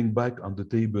always to bring back on the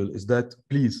table is that,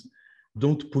 please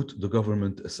don't put the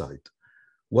government aside.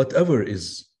 Whatever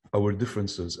is our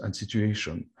differences and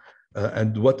situation,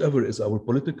 and whatever is our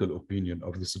political opinion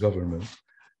of this government,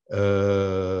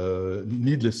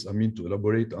 needless, I mean, to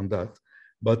elaborate on that,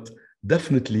 but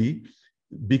definitely,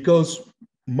 because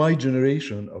my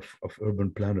generation of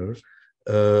urban planners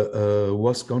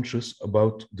was conscious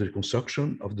about the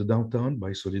reconstruction of the downtown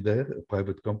by Solidaire, a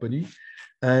private company,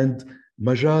 and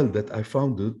Majal that I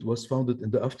founded was founded in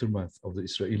the aftermath of the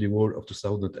Israeli war of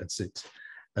 2006,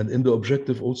 and in the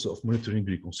objective also of monitoring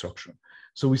reconstruction.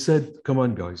 So we said, come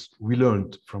on, guys, we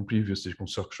learned from previous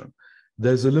reconstruction.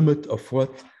 There's a limit of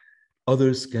what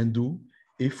others can do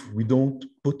if we don't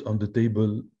put on the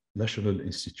table national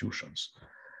institutions.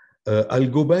 I'll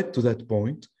go back to that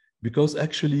point because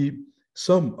actually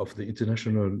some of the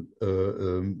international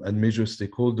and major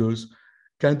stakeholders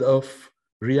kind of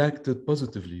reacted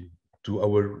positively to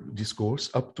our discourse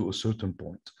up to a certain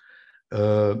point.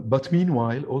 But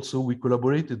meanwhile, also we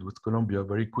collaborated with Colombia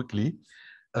very quickly.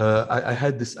 I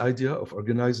had this idea of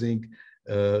organizing,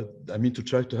 I mean, to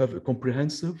try to have a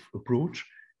comprehensive approach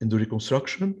in the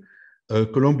reconstruction.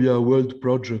 Colombia World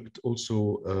Project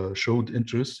also showed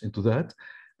interest into that.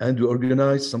 And we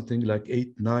organized something like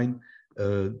 8-9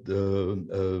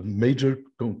 major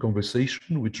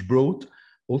conversation, which brought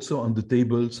also on the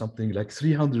table something like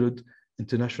 300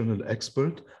 international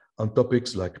experts on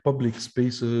topics like public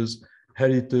spaces,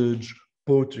 heritage,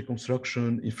 port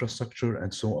reconstruction, infrastructure,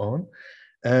 and so on.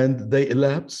 And they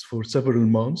elapsed for several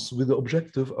months with the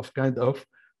objective of kind of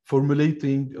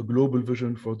formulating a global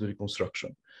vision for the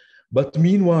reconstruction. But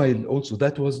meanwhile, also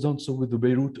that was done so with the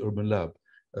Beirut Urban Lab,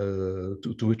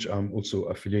 to which I'm also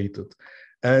affiliated.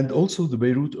 And also the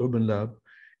Beirut Urban Lab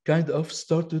kind of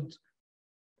started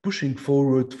pushing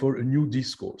forward for a new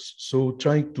discourse. So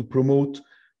trying to promote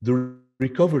the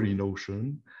recovery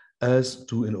notion as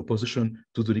to in opposition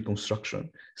to the reconstruction,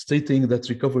 stating that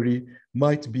recovery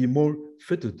might be more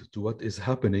fitted to what is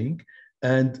happening.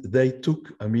 And they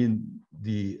took, I mean,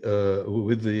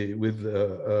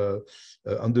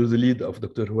 under the lead of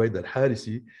Dr. Huwaid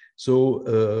al-Harisi, so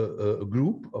a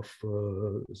group of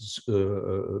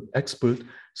experts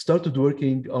started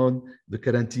working on the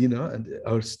quarantina and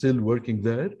are still working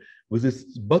there with this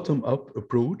bottom-up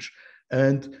approach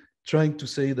and trying to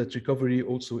say that recovery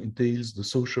also entails the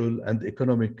social and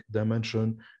economic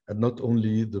dimension and not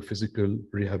only the physical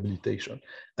rehabilitation.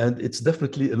 And it's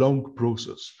definitely a long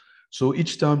process. So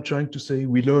each time trying to say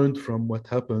we learned from what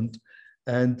happened,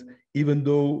 and even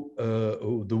though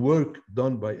the work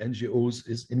done by NGOs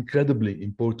is incredibly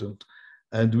important,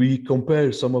 and we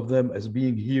compare some of them as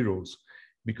being heroes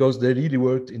because they really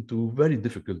worked into very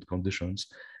difficult conditions.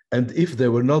 And if they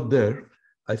were not there,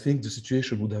 I think the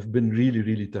situation would have been really,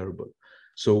 really terrible.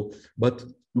 So, but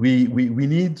we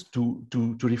need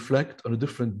to reflect on a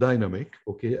different dynamic,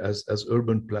 okay, as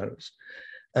urban planners.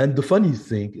 And the funny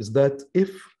thing is that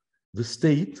if the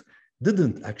state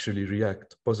didn't actually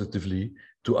react positively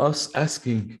to us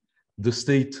asking the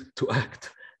state to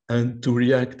act and to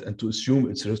react and to assume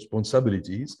its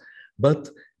responsibilities, but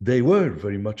they were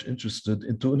very much interested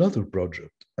into another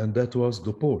project, and that was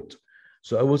the port.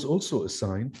 So I was also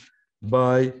assigned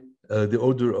by the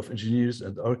Order of Engineers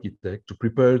and Architects to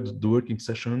prepare the working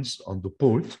sessions on the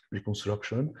port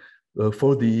reconstruction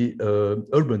for the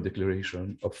urban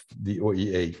declaration of the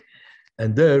OEA.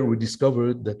 And there we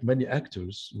discovered that many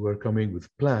actors were coming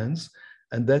with plans,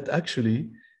 and that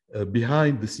actually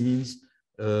behind the scenes,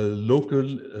 local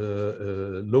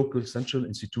central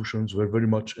institutions were very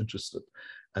much interested.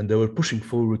 And they were pushing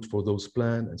forward for those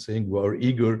plans and saying, we are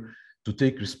eager to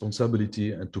take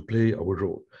responsibility and to play our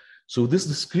role. So this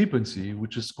discrepancy,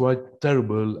 which is quite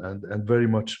terrible and very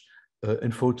much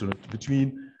unfortunate,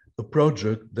 between a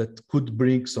project that could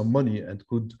bring some money and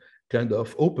could kind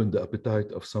of open the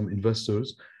appetite of some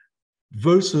investors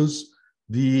versus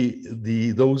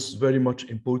those very much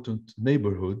important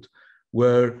neighborhood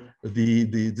where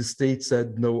the state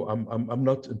said, no, I'm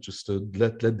not interested,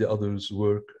 let the others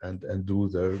work and do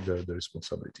their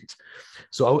responsibilities.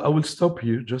 So I will stop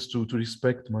here just to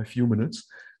respect my few minutes,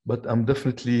 but I'm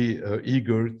definitely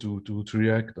eager to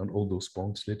react on all those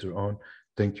points later on.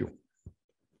 Thank you.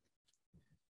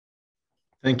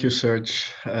 Thank you,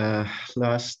 Serge.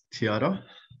 Last, Yara.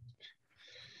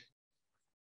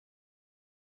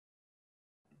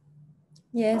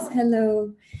 Yes,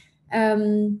 hello.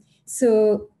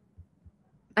 So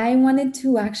I wanted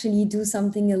to actually do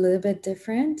something a little bit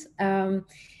different.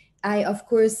 I, of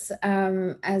course,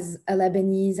 as a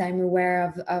Lebanese, I'm aware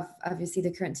of obviously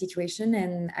the current situation,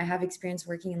 and I have experience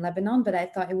working in Lebanon, but I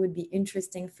thought it would be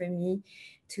interesting for me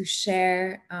to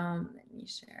share, let me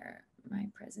share my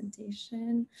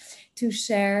presentation, to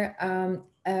share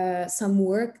some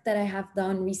work that I have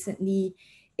done recently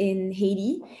in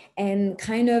Haiti and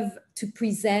kind of to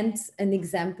present an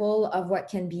example of what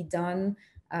can be done.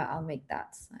 I'll make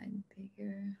that sign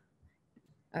bigger.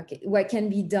 Okay, what can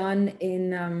be done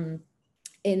in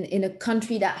a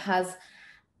country that has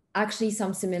actually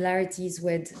some similarities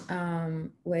with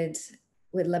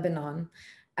Lebanon.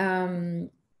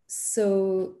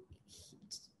 So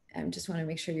I just want to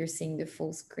make sure you're seeing the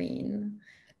full screen.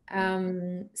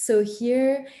 So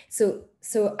here,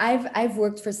 so I've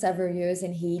worked for several years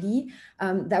in Haiti.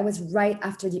 That was right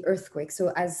after the earthquake.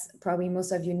 So as probably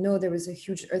most of you know, there was a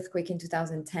huge earthquake in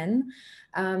 2010.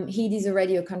 Haiti is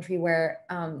already a country where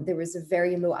there was a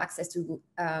very low access to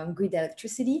grid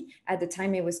electricity. At the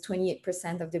time, it was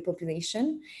 28% of the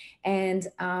population. And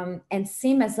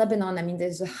same as Lebanon, I mean,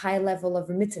 there's a high level of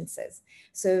remittances.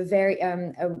 So very,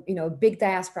 a big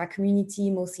diaspora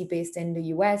community, mostly based in the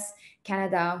US,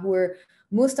 Canada,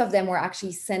 most of them were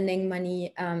actually sending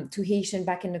money to Haitian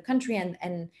back in the country,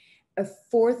 and a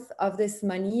fourth of this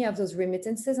money, of those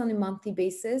remittances on a monthly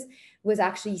basis, was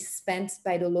actually spent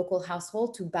by the local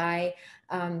household to buy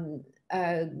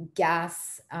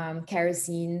gas,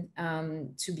 kerosene,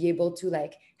 to be able to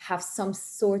like have some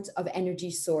sort of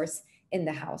energy source in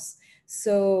the house.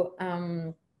 So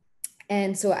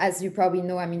And so, as you probably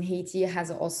know, I mean, Haiti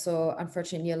has also,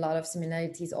 unfortunately, a lot of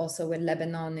similarities also with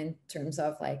Lebanon in terms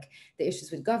of like the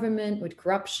issues with government, with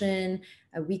corruption,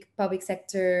 a weak public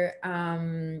sector.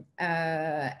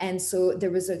 And so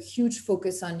there was a huge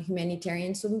focus on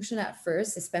humanitarian solution at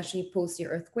first, especially post the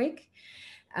earthquake.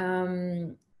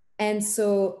 And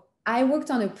so I worked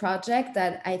on a project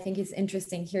that I think is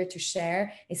interesting here to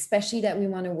share, especially that we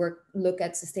want to look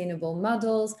at sustainable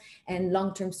models and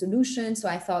long-term solutions. So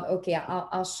I thought, okay,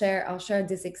 I'll share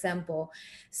this example.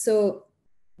 So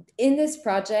in this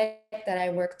project that I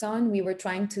worked on, we were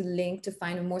trying to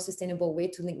find a more sustainable way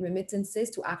to link remittances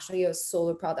to actually a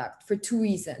solar product for two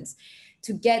reasons: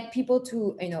 to get people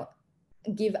to,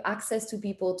 give access to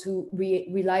people to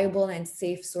reliable and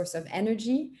safe source of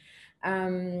energy,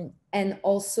 and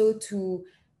also to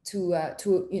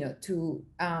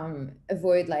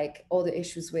avoid like all the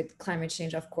issues with climate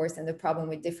change, of course, and the problem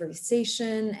with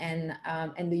deforestation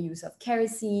and the use of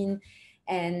kerosene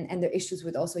and the issues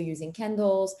with also using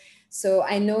candles. So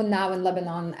I know now in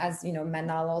Lebanon, as you know,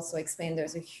 Manale also explained,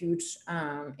 there's a huge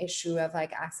issue of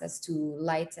like access to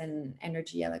light and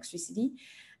energy, electricity.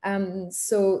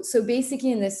 So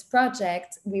basically in this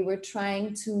project, we were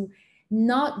trying to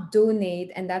not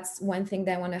donate. And that's one thing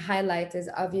that I want to highlight is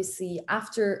obviously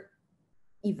after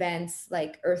events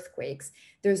like earthquakes,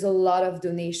 there's a lot of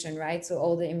donation, right? So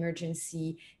all the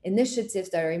emergency initiatives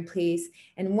that are in place.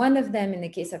 And one of them in the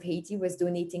case of Haiti was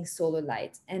donating solar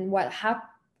light. And what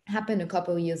happened a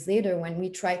couple of years later when we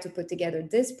tried to put together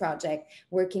this project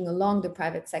working along the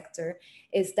private sector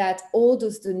is that all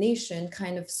those donations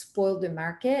kind of spoiled the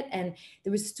market. And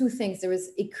there was two things.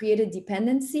 It created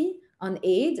dependency on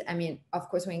aid. I mean, of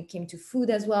course, when it came to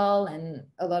food as well, and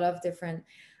a lot of different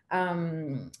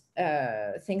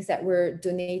things that were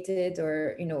donated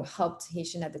or helped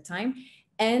Haitian at the time.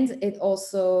 And it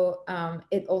also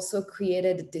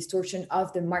created a distortion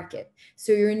of the market.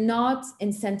 So you're not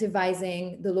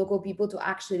incentivizing the local people to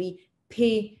actually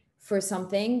pay for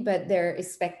something, but they're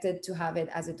expected to have it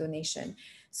as a donation.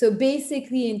 So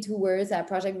basically, in 2 words, that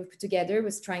project we put together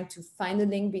was trying to find a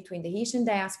link between the Haitian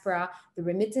diaspora, the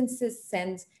remittances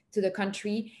sent to the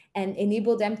country, and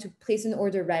enable them to place an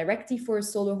order directly for a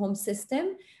solar home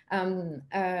system with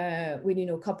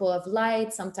a couple of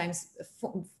lights, sometimes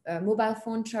mobile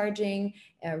phone charging,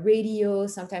 radio.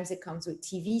 Sometimes it comes with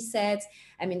TV sets.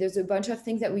 I mean, there's a bunch of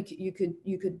things that you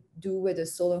could do with a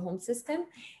solar home system,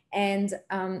 and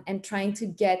trying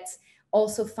to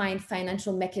also find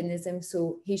financial mechanisms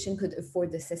so Haitian could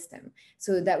afford the system.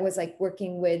 So that was like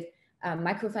working with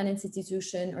microfinance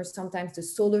institution, or sometimes the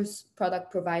solar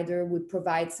product provider would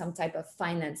provide some type of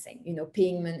financing,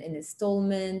 payment in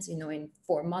installments, in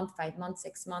 4 months, 5 months,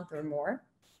 6 months or more.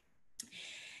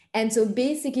 And so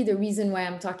basically the reason why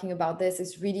I'm talking about this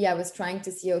is really, I was trying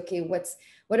to see, okay,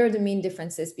 what are the main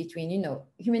differences between,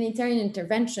 humanitarian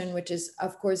intervention, which is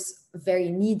of course very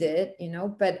needed,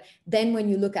 but then when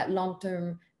you look at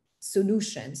long-term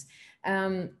solutions,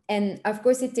 and of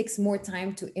course it takes more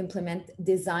time to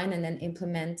design and then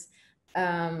implement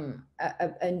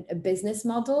a business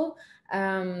model,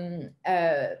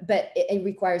 but it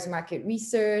requires market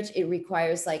research. It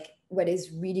requires what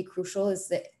is really crucial is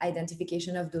the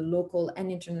identification of the local and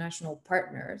international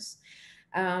partners,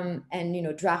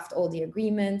 and draft all the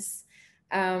agreements.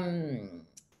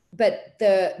 But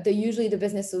usually the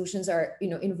business solutions are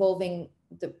involving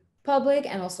the public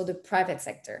and also the private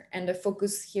sector, and the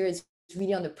focus here is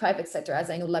really on the private sector, as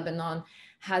I know Lebanon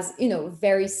has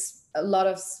a lot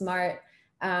of smart,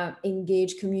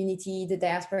 engaged community. The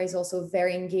diaspora is also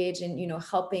very engaged in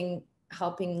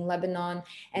helping Lebanon.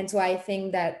 And so I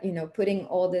think that putting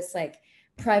all this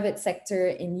private sector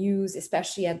in use,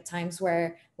 especially at times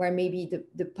where maybe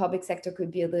the public sector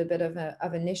could be a little bit of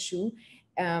an issue,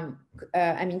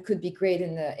 could be great.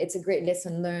 It's a great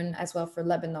lesson learned as well for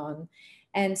Lebanon.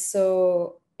 And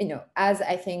so as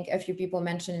I think a few people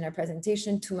mentioned in our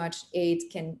presentation, too much aid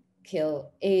can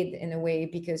kill aid in a way,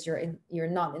 because you're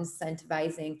not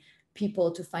incentivizing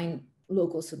people to find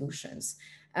local solutions.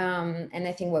 And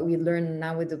I think what we learn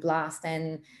now with the blast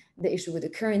and the issue with the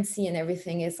currency and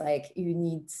everything is you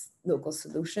need local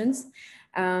solutions.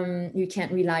 You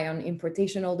can't rely on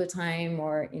importation all the time,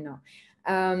 or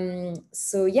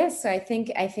so yes, so I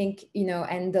think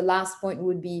and the last point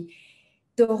would be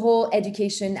the whole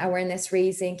education, awareness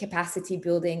raising, capacity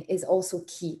building is also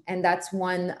key. And that's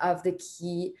one of the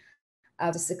key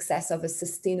of the success of a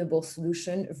sustainable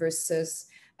solution versus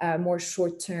a more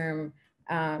short-term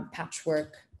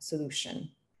patchwork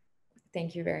solution.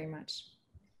 Thank you very much.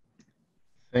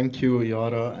 Thank you,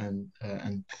 Yara, and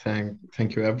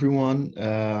thank you, everyone.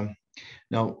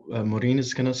 Now, Maureen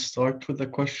is going to start with the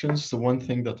questions. The one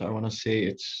thing that I want to say,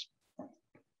 it's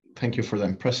thank you for the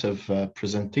impressive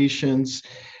presentations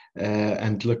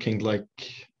and looking like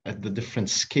at the different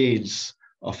scales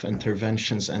of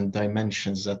interventions and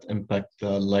dimensions that impact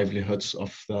the livelihoods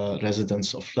of the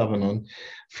residents of Lebanon,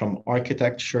 from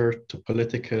architecture to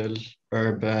political,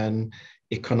 urban,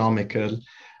 economical,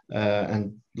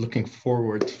 and looking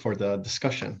forward for the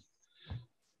discussion.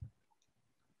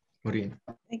 Maureen.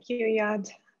 Thank you, Iyad.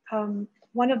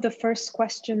 One of the first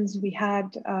questions we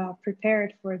had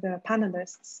prepared for the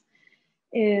panelists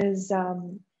is,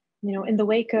 in the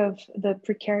wake of the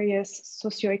precarious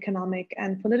socioeconomic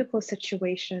and political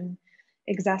situation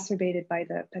exacerbated by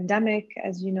the pandemic,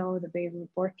 as you know, the Beirut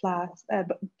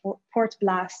port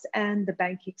blast and the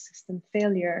banking system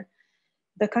failure,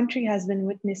 the country has been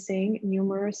witnessing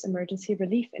numerous emergency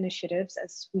relief initiatives,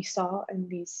 as we saw in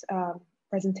these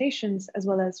presentations, as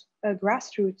well as a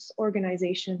grassroots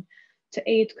organization to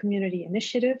aid community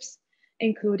initiatives,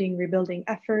 including rebuilding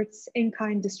efforts,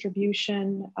 in-kind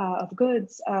distribution of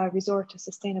goods, resort to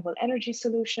sustainable energy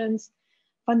solutions,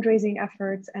 fundraising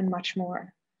efforts, and much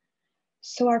more.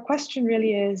 So our question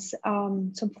really is,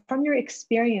 so from your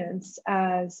experience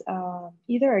as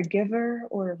either a giver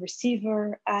or a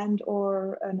receiver and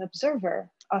or an observer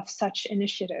of such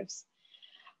initiatives,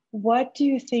 what do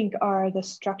you think are the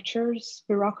structures,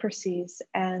 bureaucracies,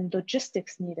 and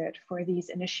logistics needed for these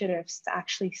initiatives to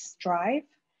actually strive?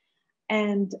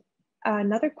 And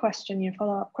another question,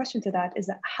 follow-up question to that is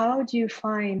that how do you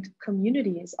find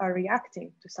communities are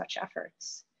reacting to such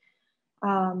efforts?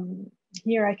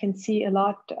 Here I can see a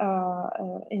lot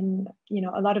in,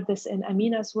 a lot of this in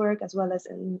Amina's work as well as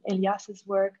in Elias's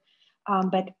work,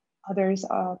 but others,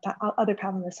 other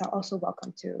panelists are also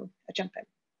welcome to jump in.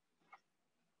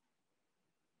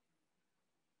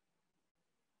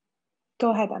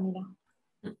 Go ahead, Amina.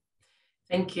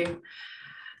 Thank you.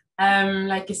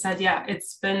 Like you said, yeah,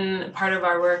 it's been part of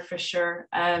our work for sure.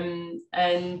 And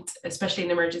especially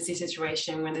in an emergency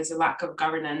situation when there's a lack of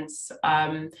governance,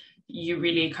 you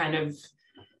really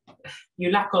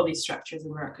you lack all these structures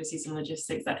and bureaucracies and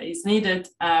logistics that is needed.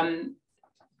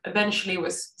 Eventually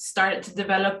was started to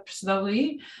develop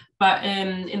slowly, but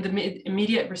in the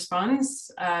immediate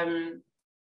response,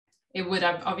 it would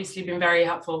have obviously been very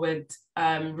helpful with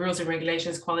rules and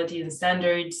regulations, quality and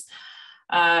standards,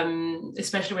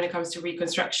 especially when it comes to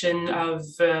reconstruction of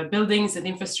buildings and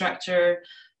infrastructure,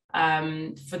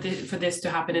 for this to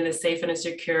happen in a safe and a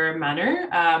secure manner.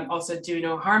 Also do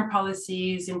no harm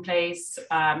policies in place,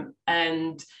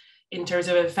 and in terms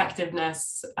of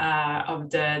effectiveness of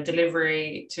the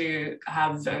delivery, to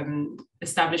have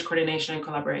established coordination and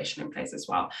collaboration in place as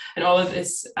well. And all of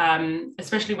this,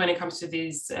 especially when it comes to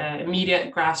these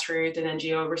immediate grassroots and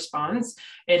NGO response,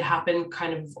 it happened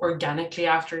kind of organically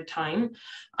after time.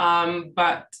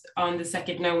 But on the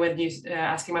second note, when you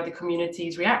asking about the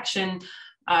community's reaction,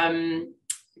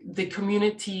 the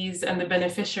communities and the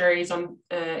beneficiaries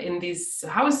in these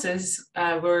houses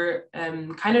were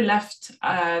kind of left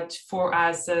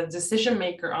as a decision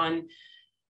maker on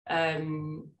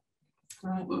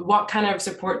what kind of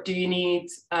support do you need,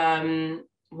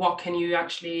 what can you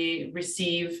actually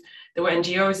receive. There were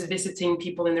NGOs visiting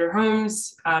people in their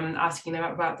homes, asking them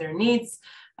about their needs.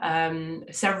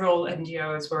 Several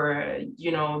NGOs were,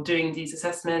 doing these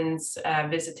assessments,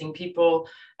 visiting people.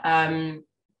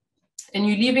 And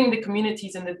you're leaving the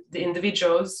communities and the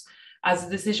individuals as a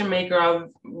decision maker of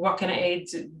what kind of aid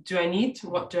do I need,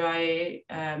 what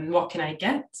can I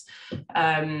get,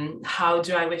 how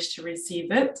do I wish to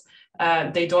receive it.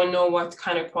 They don't know what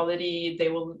kind of quality they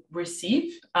will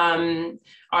receive.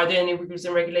 Are there any rules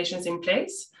and regulations in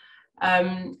place?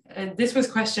 And this was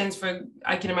questions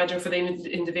I can imagine, for the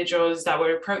individuals that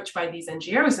were approached by these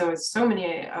NGOs. There was so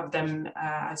many of them,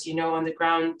 as you know, on the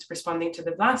ground responding to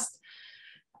the blast.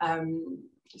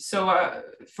 So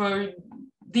for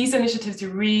these initiatives to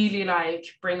really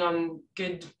bring on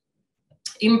good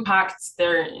impacts,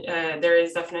 there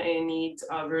is definitely a need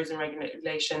of rules and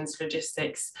regulations,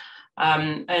 logistics,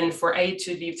 and for aid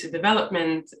to lead to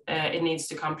development, it needs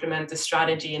to complement a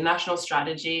strategy, a national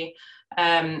strategy,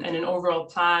 and an overall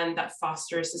plan that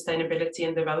fosters sustainability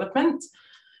and development.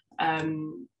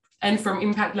 And from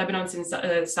Impact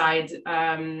Lebanon's side,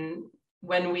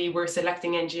 when we were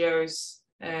selecting NGOs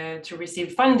to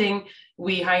receive funding,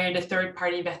 we hired a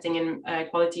third-party vetting and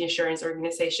quality assurance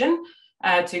organization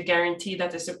to guarantee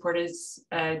that the supported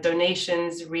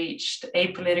donations reached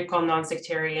apolitical,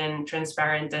 non-sectarian,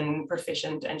 transparent, and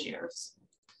proficient NGOs.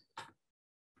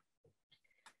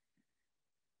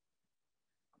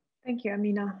 Thank you,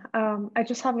 Amina. I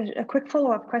just have a quick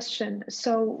follow-up question.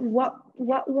 So what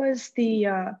was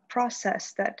the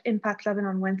process that Impact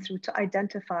Lebanon went through to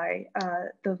identify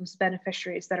those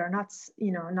beneficiaries that are not,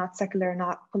 not secular,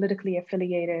 not politically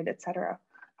affiliated, et cetera?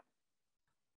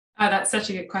 Oh, that's such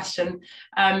a good question.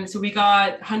 So we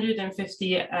got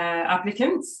 150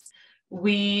 applicants.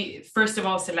 We first of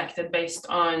all selected based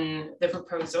on the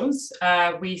proposals.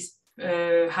 We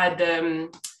had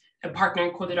a partner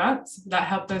in Qudrat that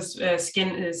helped us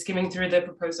skimming through the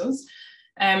proposals.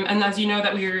 And as you know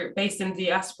that we were based in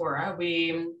diaspora,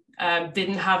 we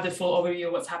didn't have the full overview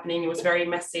of what's happening. It was very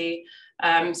messy.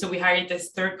 So we hired this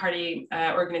third-party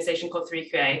organization called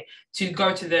 3QA to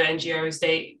go to the NGOs.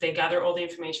 They gather all the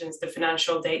information, the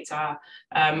financial data,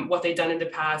 what they've done in the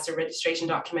past, the registration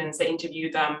documents, they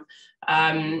interviewed them,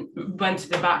 went to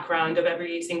the background of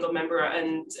every single member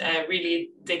and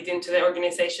really digged into the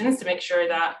organizations to make sure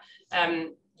that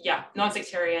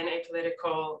non-sectarian,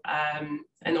 apolitical,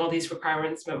 and all these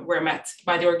requirements were met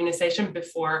by the organization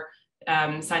before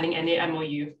signing any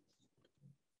MOU.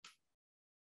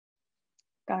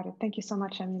 Got it. Thank you so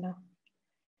much, Amina.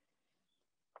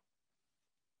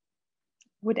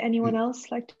 Would anyone else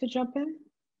like to jump in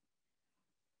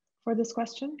for this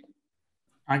question?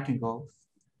 I can go.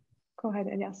 Go ahead,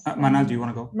 Elias. Manal, do you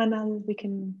want to go? Manal, we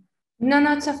can. No,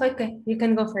 it's okay. You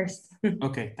can go first.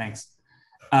 Okay, thanks.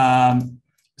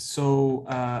 So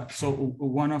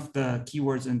one of the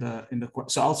keywords in the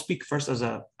so I'll speak first as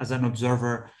an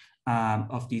observer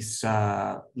of these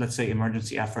let's say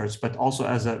emergency efforts, but also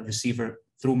as a receiver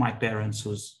through my parents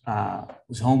whose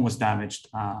home was damaged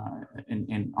on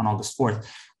August 4th.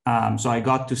 So I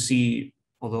got to see,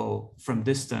 although from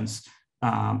distance,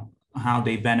 how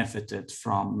they benefited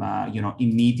from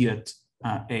immediate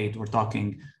aid. We're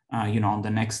talking on the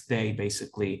next day,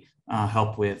 basically.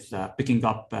 Help with picking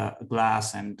up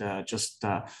glass and just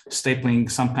stapling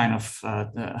some kind of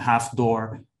half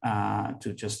door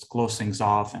to just close things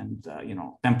off, and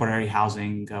temporary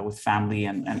housing with family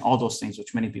and all those things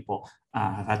which many people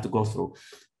have had to go through.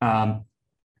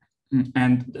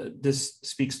 And this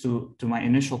speaks to my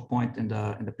initial point in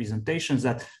the presentations,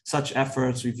 that such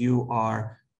efforts we view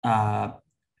are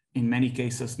in many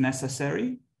cases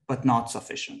necessary but not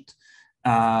sufficient.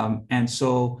 And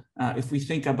so if we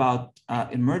think about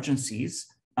emergencies,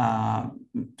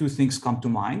 two things come to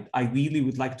mind. I really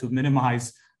would like to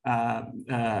minimize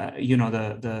the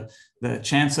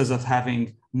chances of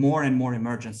having more and more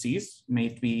emergencies,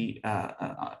 maybe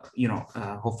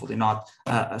hopefully not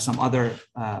some other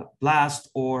blast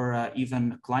or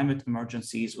even climate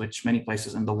emergencies, which many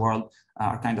places in the world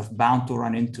are kind of bound to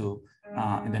run into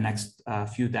in the next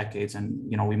few decades. And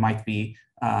we might be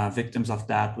victims of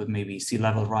that with maybe sea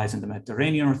level rise in the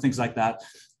Mediterranean or things like that.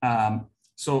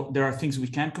 So there are things we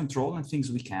can control and things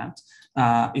we can't.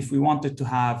 If we wanted to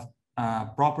have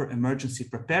proper emergency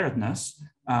preparedness,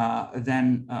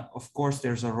 then of course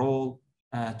there's a role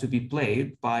to be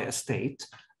played by a state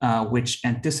which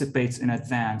anticipates in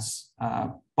advance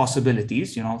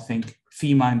possibilities. Think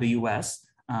FEMA in the US.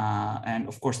 And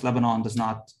of course, Lebanon does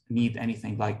not need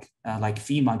anything like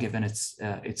FEMA given its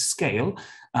scale.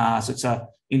 So it's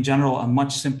in general a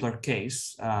much simpler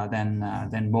case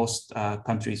than most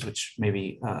countries, which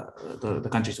maybe the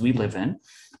countries we live in,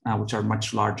 which are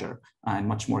much larger and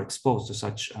much more exposed to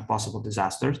such possible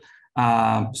disasters.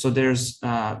 So there's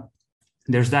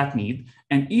that need,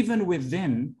 and even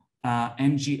within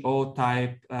NGO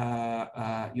type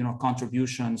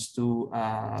contributions to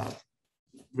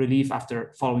relief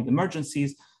after following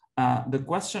emergencies, the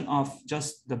question of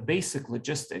just the basic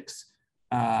logistics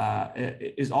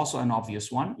is also an obvious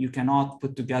one. You cannot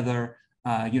put together,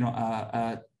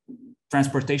 a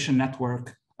transportation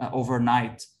network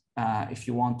overnight if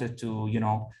you wanted to,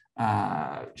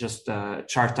 just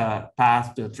chart a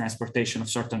path to the transportation of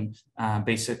certain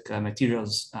basic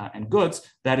materials and goods.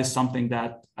 That is something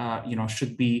that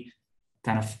should be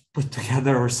kind of put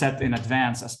together or set in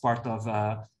advance as part of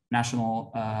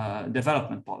national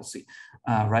development policy,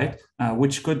 right?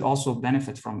 Which could also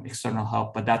benefit from external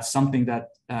help, but that's something that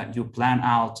you plan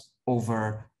out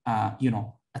over,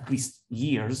 at least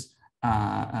years,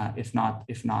 if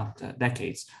not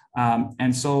decades.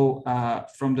 And so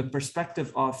from the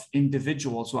perspective of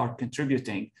individuals who are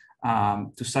contributing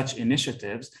to such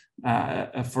initiatives,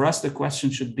 for us, the question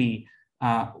should be,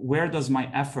 where does my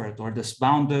effort or this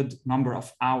bounded number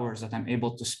of hours that I'm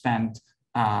able to spend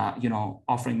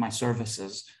offering my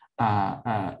services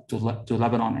to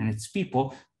Lebanon and its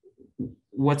people,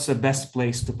 what's the best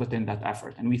place to put in that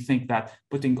effort? And we think that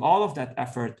putting all of that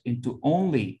effort into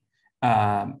only,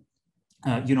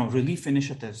 relief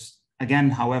initiatives,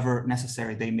 again, however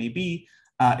necessary they may be,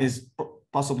 is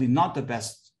possibly not the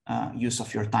best use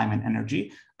of your time and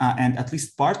energy. And at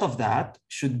least part of that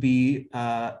should be,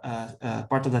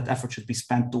 part of that effort should be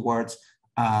spent towards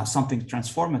something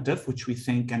transformative, which we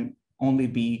think can only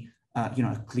be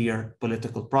a clear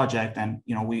political project. And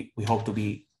we hope to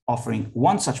be offering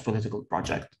one such political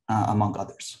project among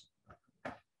others.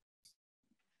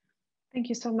 Thank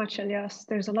you so much, Elias.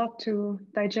 There's a lot to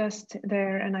digest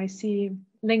there, and I see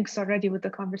links already with the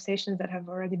conversations that have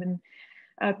already been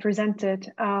presented.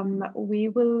 We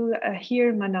will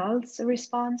hear Manal's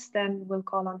response, then we'll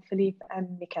call on Philippe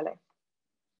and Michele.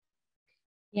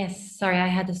 Yes, sorry, I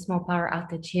had a small power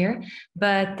outage here.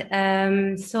 But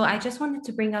so I just wanted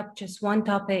to bring up just one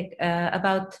topic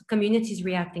about communities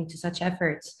reacting to such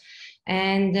efforts.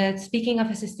 And speaking of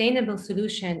a sustainable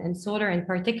solution, and solar in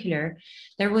particular,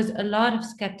 there was a lot of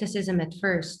skepticism at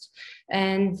first.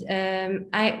 And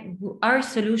our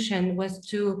solution was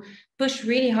to push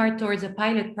really hard towards a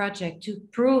pilot project to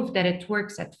prove that it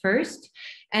works at first.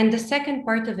 And the second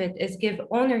part of it is give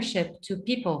ownership to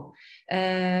people.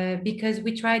 Because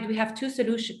we have two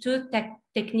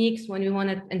techniques when we want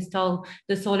to install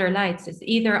the solar lights. It's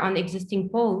either on existing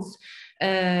poles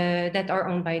that are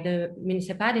owned by the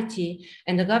municipality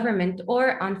and the government,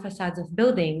 or on facades of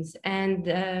buildings.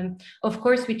 And of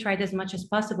course, we tried as much as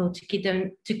possible to keep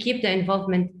the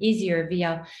involvement easier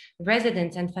via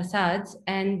residents and facades,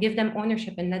 and give them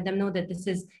ownership and let them know that this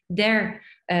is their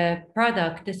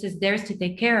product, this is theirs to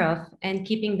take care of, and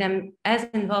keeping them as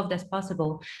involved as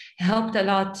possible helped a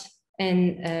lot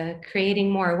in creating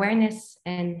more awareness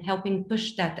and helping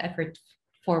push that effort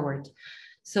forward.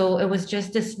 So it was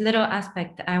just this little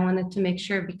aspect I wanted to make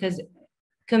sure, because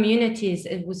communities,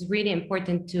 it was really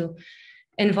important to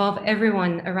involve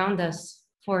everyone around us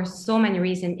for so many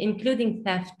reasons, including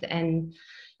theft and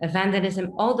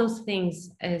vandalism. All those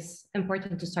things is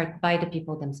important to start by the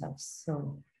people themselves.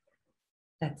 So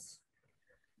that's.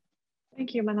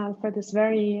 Thank you, Manal, for this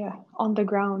very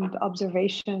on-the-ground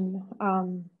observation.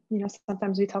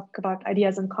 Sometimes we talk about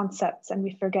ideas and concepts and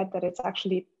we forget that it's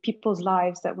actually people's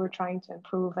lives that we're trying to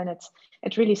improve. And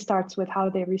it really starts with how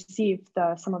they receive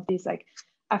some of these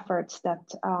efforts that,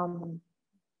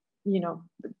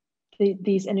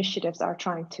 these initiatives are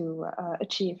trying to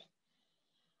achieve.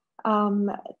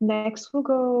 Next, we'll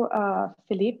go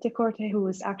Philippe Decorte, who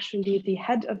is actually the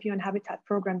head of UN Habitat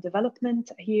Program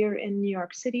Development here in New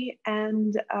York City,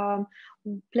 and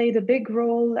played a big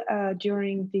role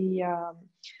during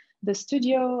the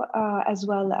studio, as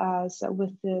well as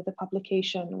with the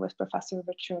publication with Professor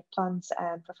Richard Plunz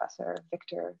and Professor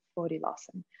Victor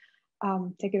Bode-Lawson.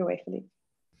 Take it away, Philippe.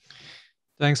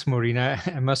 Thanks, Maureen.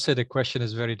 I must say the question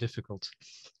is very difficult.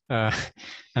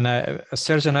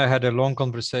 Serge and I had a long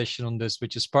conversation on this,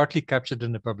 which is partly captured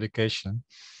in the publication.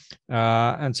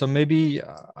 And so maybe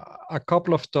a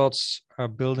couple of thoughts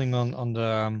building on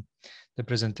the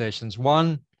presentations.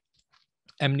 One,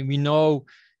 we know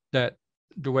that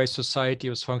the way society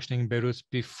was functioning in Beirut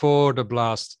before the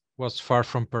blast was far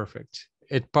from perfect.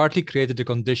 It partly created the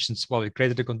conditions, it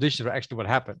created the conditions for actually what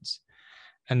happens,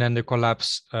 and then the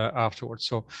collapse afterwards.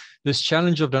 So this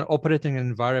challenge of the operating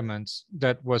environment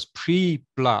that was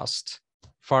pre-blast,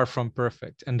 far from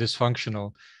perfect and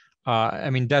dysfunctional,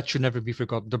 that should never be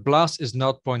forgotten. The blast is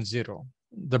not 0.0.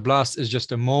 The blast is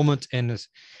just a moment in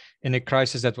a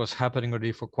crisis that was happening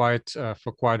already for quite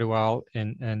a while.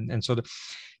 And so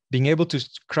being able to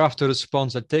craft a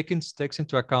response that takes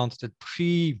into account the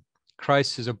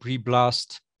pre-crisis or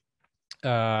pre-blast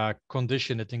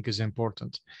condition, I think is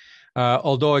important.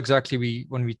 Although exactly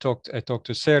I talked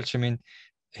to Serge,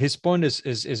 his point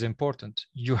is important.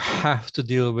 You have to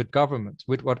deal with government,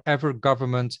 with whatever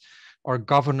government or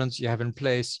governance you have in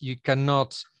place. You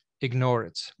cannot ignore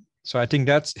it. So I think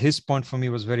that's his point for me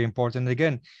was very important.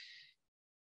 Again,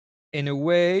 in a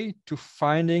way, to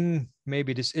finding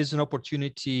maybe this is an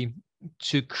opportunity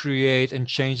to create and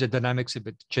change the dynamics a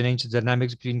bit, change the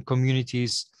dynamics between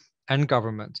communities and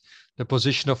government, the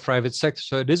position of private sector.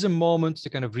 So it is a moment to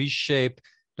kind of reshape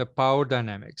the power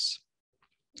dynamics.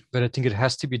 But I think it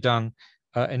has to be done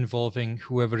involving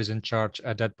whoever is in charge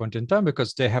at that point in time,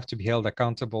 because they have to be held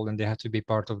accountable and they have to be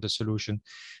part of the solution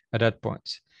at that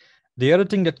point. The other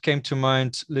thing that came to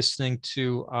mind listening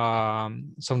to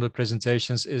some of the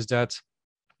presentations is that,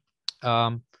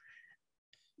 and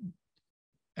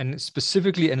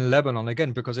specifically in Lebanon,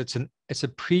 again, because it's a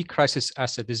pre-crisis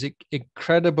asset, this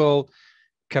incredible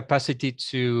capacity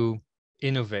to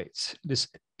innovate, this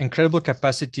incredible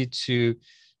capacity to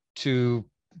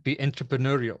be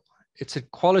entrepreneurial. It's a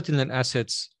quality and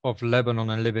assets of Lebanon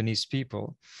and Lebanese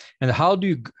people. And how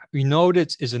do we know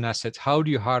that is an asset? How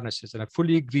do you harness it? And I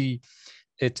fully agree.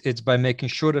 It's by making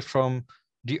sure that from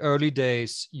the early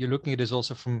days, you're looking at this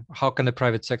also from how can the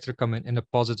private sector come in a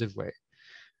positive way,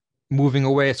 moving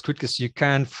away as quickly as you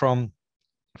can from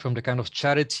the kind of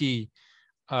charity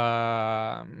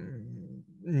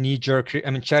knee-jerk,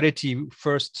 charity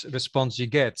first response you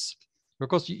get,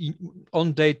 because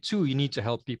on day 2 you need to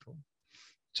help people,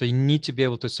 so you need to be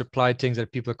able to supply things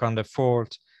that people can't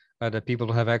afford, that people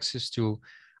don't have access to,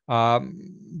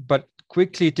 but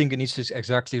quickly I think it needs to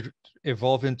exactly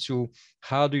evolve into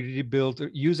how do you rebuild,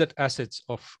 use that assets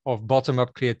of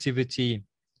bottom-up creativity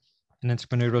and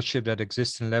entrepreneurship that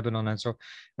exists in Lebanon. And so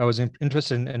I was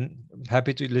interested and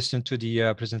happy to listen to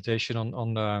the presentation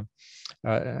on the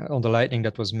lightning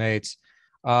that was made.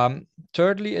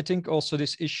 Thirdly, I think also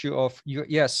this issue of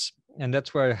yes, and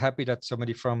that's where I'm happy that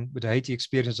somebody with the Haiti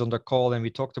experience on the call, and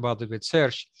we talked about it with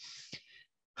Serge.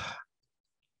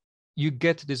 You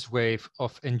get this wave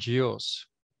of NGOs,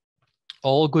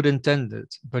 all good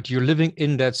intended, but you're living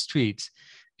in that street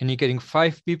and you're getting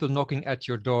 5 people knocking at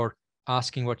your door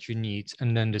asking what you need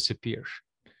and then disappear.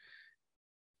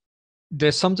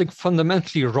 There's something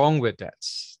fundamentally wrong with that,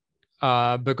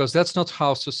 because that's not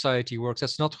how society works.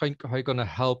 That's not how you're going to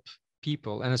help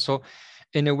people. And so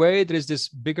in a way, there is this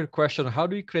bigger question, how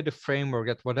do you create a framework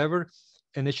that whatever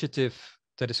initiative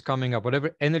that is coming up,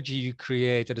 whatever energy you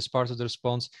create that is part of the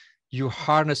response, you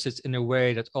harness it in a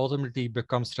way that ultimately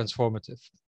becomes transformative,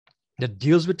 that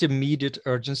deals with immediate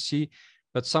urgency,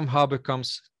 but somehow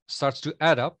starts to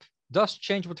add up, does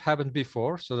change what happened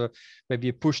before. So that maybe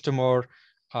a push to more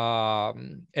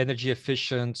energy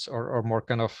efficient or more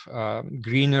kind of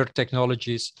greener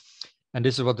technologies. And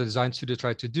this is what the design studio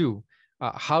tried to do.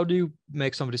 How do you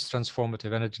make some of this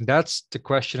transformative? And I think that's the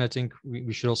question I think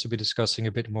we should also be discussing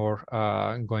a bit more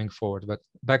going forward. But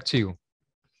back to you.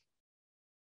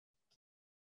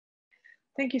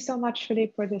 Thank you so much,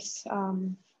 Philippe, for this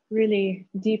really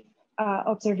deep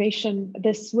observation.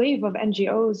 This wave of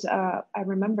NGOs, I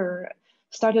remember,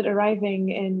 started arriving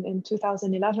in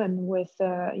 2011 with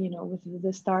with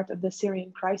the start of the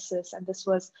Syrian crisis, and this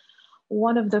was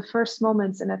one of the first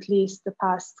moments in at least the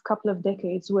past couple of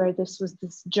decades where this was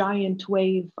this giant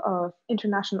wave of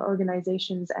international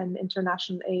organizations and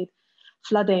international aid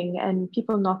flooding and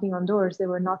people knocking on doors. They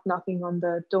were not knocking on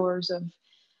the doors of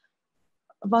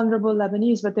vulnerable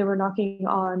Lebanese, but they were knocking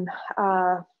on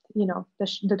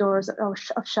the doors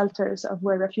of shelters of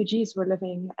where refugees were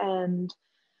living, and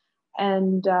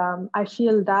I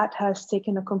feel that has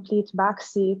taken a complete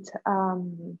backseat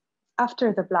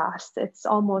after the blast. It's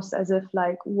almost as if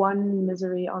like one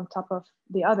misery on top of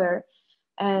the other,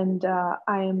 and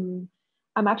I'm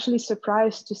actually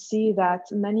surprised to see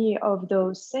that many of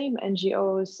those same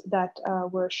NGOs that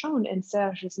were shown in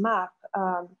Serge's map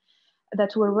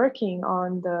that were working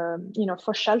on the,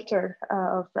 for shelter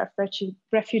of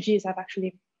refugees have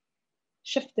actually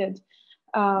shifted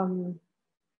to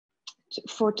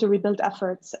rebuild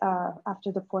efforts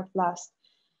after the port blast.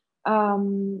 I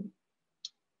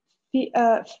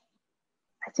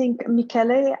think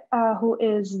Michele, who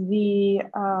is the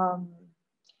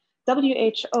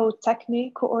WHO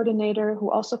Techni coordinator,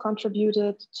 who also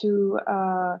contributed to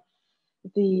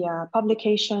the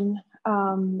publication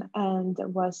and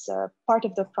was part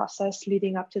of the process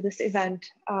leading up to this event,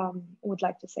 would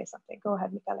like to say something. Go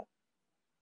ahead, Michele.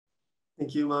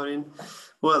 Thank you, Maureen.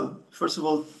 Well, first of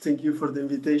all, thank you for the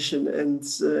invitation. And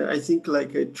I think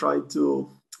like I tried to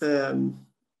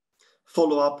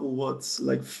follow up on what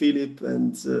like Philip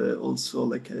and also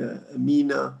like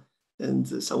Amina and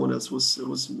someone else was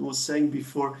saying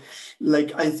before.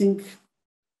 Like, I think,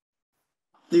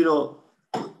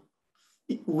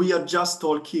 we are just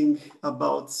talking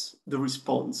about the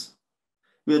response.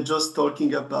 We are just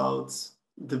talking about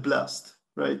the blast,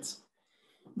 right?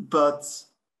 But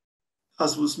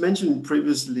as was mentioned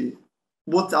previously,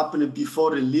 what happened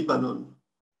before in Lebanon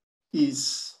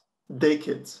is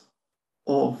decades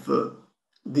of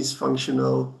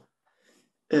dysfunctional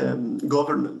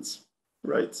governance,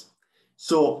 right?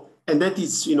 So, and that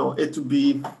is, it to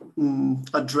be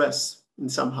addressed in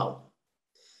somehow.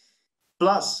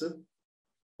 Plus,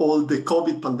 all the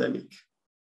COVID pandemic,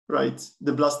 right?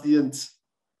 The blast didn't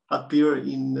appear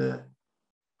in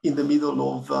the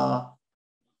middle of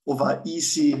a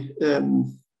easy,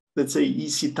 let's say,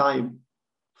 easy time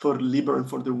for Lebanon,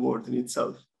 for the world in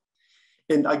itself.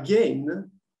 And again,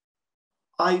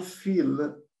 I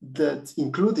feel that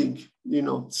including,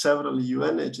 several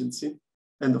UN agencies,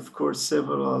 and of course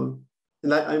several,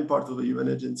 and I'm part of a UN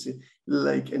agency,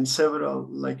 and several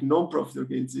non-profit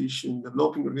organizations,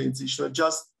 developing organizations are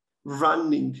just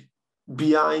running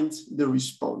behind the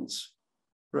response,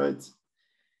 right?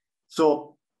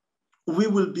 So we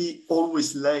will be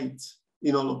always late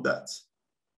in all of that.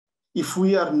 if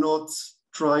we are not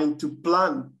trying to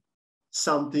plan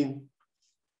something,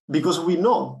 because we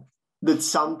know that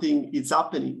something is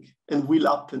happening and will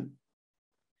happen.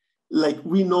 Like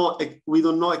we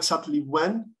don't know exactly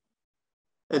when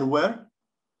and where,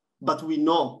 but we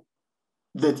know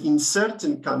that in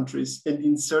certain countries and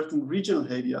in certain regional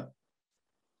area,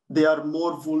 they are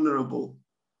more vulnerable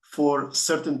for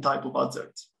certain type of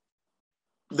hazards.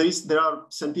 There are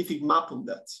scientific map on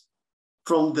that,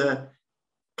 from the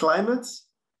climate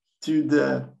to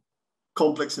the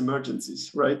complex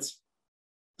emergencies, right?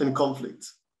 And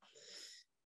conflicts.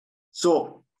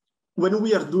 So when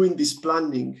we are doing this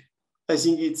planning, I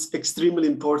think it's extremely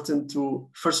important to,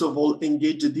 first of all,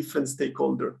 engage a different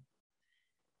stakeholder,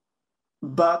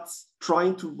 but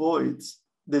trying to avoid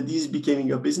that this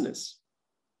becoming a business.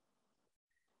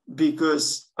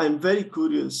 Because I'm very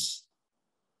curious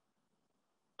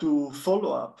to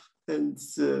follow up and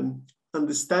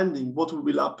understanding what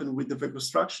will happen with the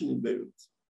reconstruction in Beirut.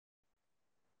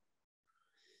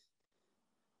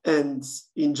 And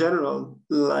in general,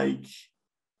 like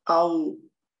how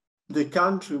the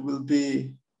country will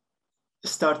be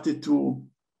started to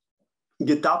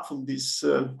get up from this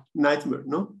nightmare,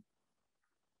 no?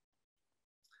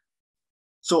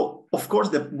 So of course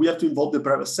that we have to involve the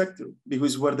private sector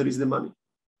because where there is the money.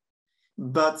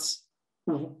 But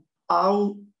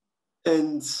how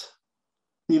and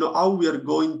how we are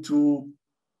going to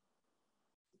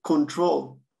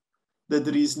control that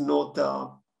there is not a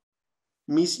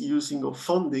misusing of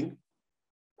funding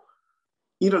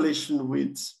in relation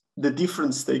with the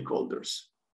different stakeholders,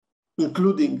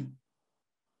 including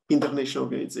international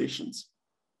organizations,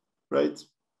 right?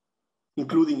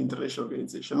 Including international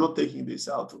organizations, not taking this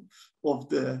out of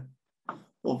the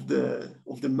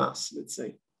mass, let's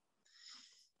say,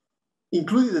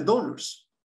 including the donors,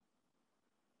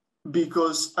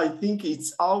 because I think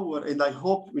it's our, and I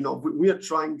hope we are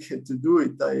trying to do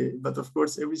it, but of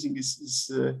course everything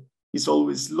is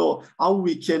always low. How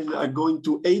we are going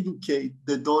to educate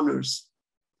the donors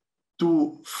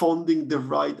to funding the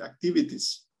right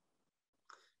activities.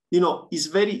 It's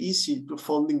very easy to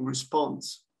funding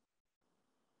response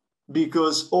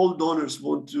because all donors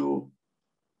want to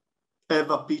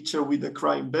have a picture with a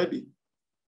crying baby.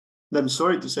 I'm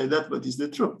sorry to say that, but it's the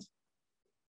truth.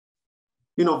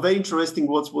 Very interesting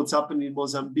what's happening in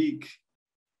Mozambique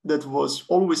that was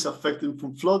always affected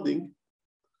from flooding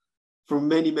for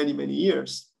many, many, many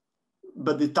years.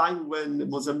 But the time when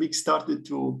Mozambique started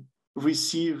to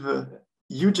receive a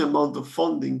huge amount of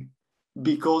funding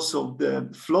because of the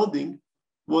flooding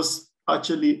was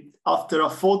actually after a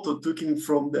photo taken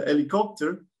from the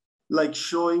helicopter, like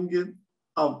showing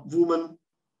a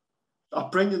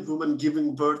pregnant woman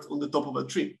giving birth on the top of a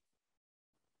tree,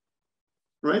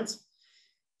 right?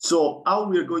 So how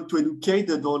we are going to educate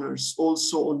the donors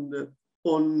also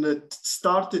on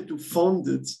started to fund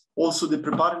it, also the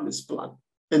preparedness plan.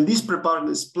 And this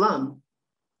preparedness plan,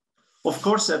 of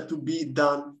course, have to be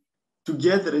done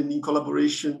together and in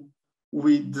collaboration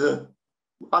with,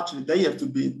 actually they have to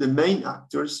be the main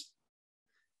actors,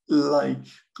 like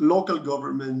local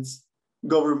governments,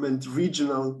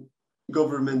 regional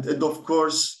government, and of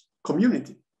course,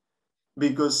 community.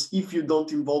 Because if you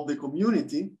don't involve the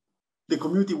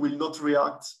community will not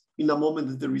react in a moment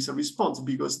that there is a response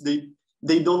because they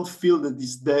don't feel that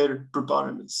it's their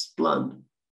preparedness plan.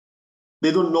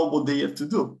 They don't know what they have to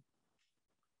do.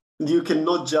 And you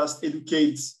cannot just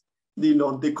educate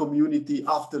the community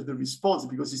after the response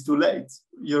because it's too late.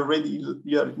 You're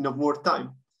in a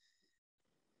wartime.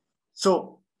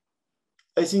 So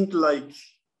I think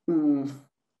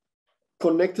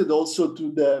connected also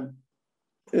to the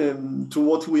to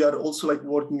what we are also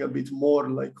working a bit more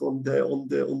on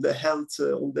the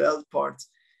health part,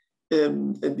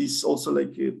 and this also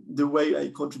the way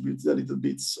I contribute a little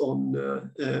bit on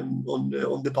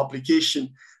the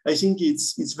publication. I think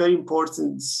it's very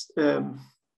important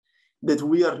that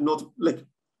we are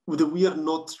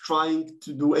not trying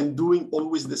to do and doing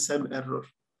always the same error.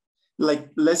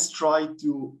 Let's try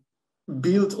to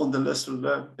build on the lesson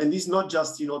learned. And it's not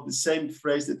just, the same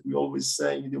phrase that we always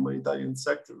say in the humanitarian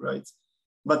sector, right?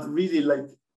 But really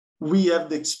we have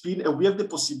the experience and we have the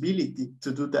possibility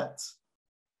to do that.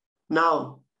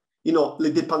 Now,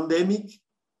 the pandemic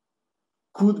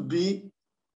could be,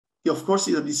 of course,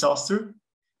 it's a disaster,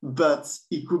 but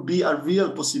it could be a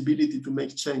real possibility to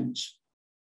make change.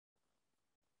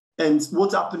 And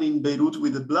what happened in Beirut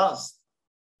with the blast,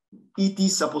 it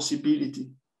is a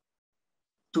possibility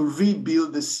to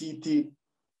rebuild the city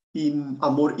in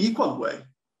a more equal way.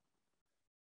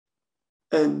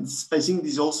 And I think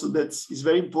this also, that is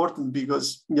very important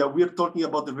because, we are talking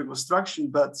about the reconstruction,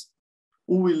 but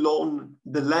Who will own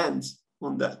the land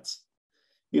on that?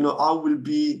 You know, how will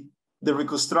be the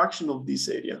reconstruction of this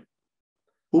area?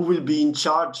 Who will be in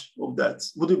charge of that?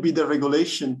 Would it be the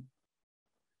regulation?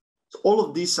 So all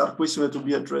of these are questions that to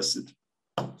be addressed.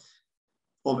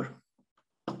 Over.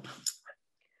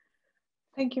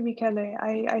 Thank you, Michele.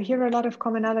 I hear a lot of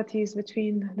commonalities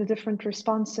between the different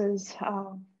responses.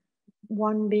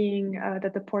 One being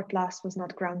that the port blast was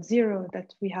not ground zero,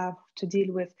 that we have to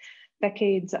deal with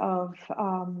decades of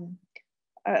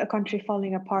a country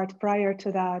falling apart prior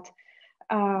to that.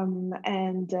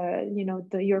 You know,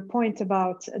 your point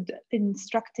about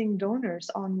instructing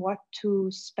donors on what to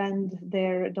spend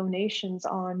their donations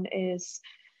on is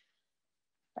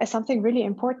something really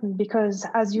important, because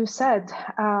as you said,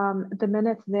 the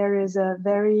minute there is a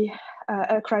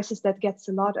crisis that gets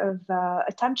a lot of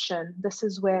attention, this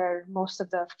is where most of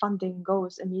the funding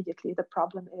goes immediately. The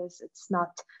problem is it's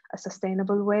not a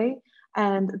sustainable way.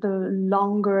 And the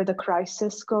longer the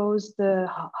crisis goes, the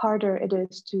harder it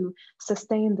is to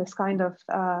sustain this kind of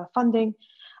funding.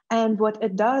 And what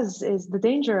it does is, the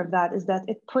danger of that is that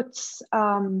it puts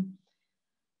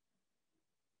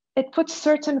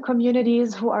certain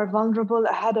communities who are vulnerable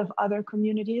ahead of other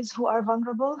communities who are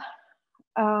vulnerable.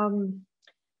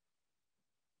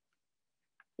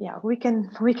 Yeah, we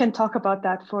can talk about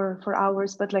that for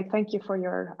hours, but like, thank you for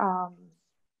your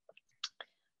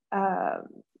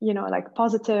you know, like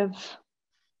positive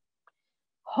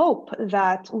hope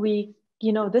that we,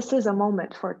 you know, this is a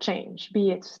moment for change,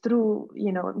 be it through,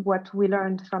 you know, what we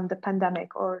learned from the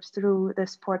pandemic, or through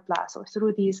this port blast, or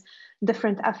through these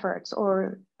different efforts,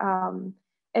 or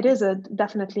it is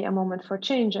definitely a moment for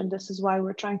change. And this is why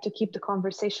we're trying to keep the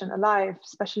conversation alive,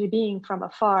 especially being from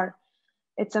afar.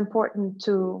 It's important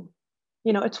to,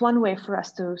 you know, it's one way for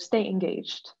us to stay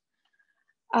engaged.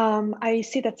 I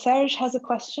see that Serge has a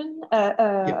question,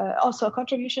 also a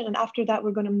contribution, and after that,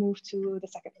 we're going to move to the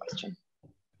second question.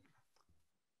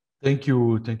 Thank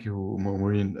you,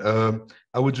 Maureen.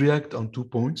 I would react on 2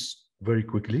 points very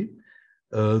quickly.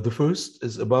 The first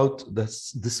is about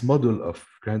this model of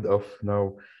kind of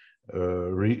now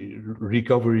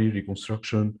recovery,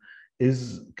 reconstruction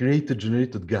is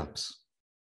generated gaps.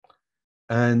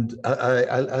 And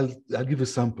I'll give a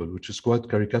sample, which is quite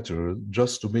caricatural,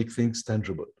 just to make things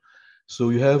tangible. So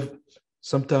you have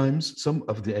sometimes some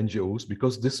of the NGOs,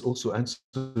 because this also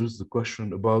answers the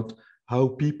question about how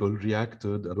people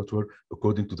reacted and what were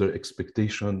according to their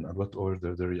expectation and what were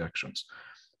their reactions.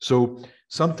 So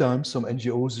sometimes some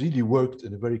NGOs really worked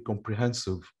in a very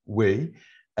comprehensive way,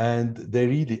 and they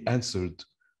really answered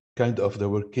kind of, they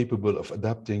were capable of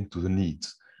adapting to the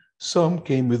needs. Some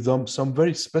came with them some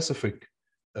very specific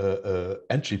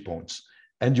entry points,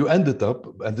 and you ended up,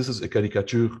 and this is a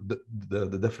caricature,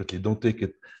 definitely don't take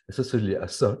it necessarily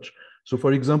as such. So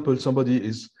for example, somebody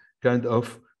is kind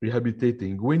of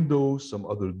rehabilitating windows, some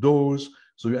other doors.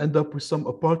 So you end up with some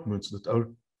apartments that are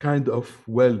kind of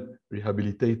well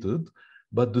rehabilitated,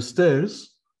 but the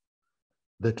stairs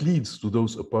that leads to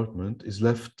those apartments is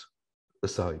left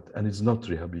aside and is not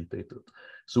rehabilitated.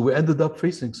 So we ended up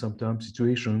facing sometimes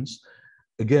situations,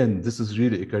 again, this is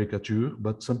really a caricature,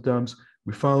 but sometimes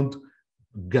we found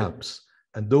gaps,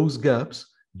 and those gaps,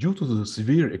 due to the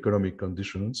severe economic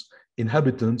conditions,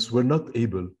 inhabitants were not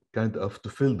able kind of to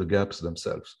fill the gaps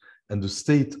themselves, and the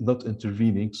state not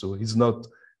intervening, so he's not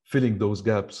filling those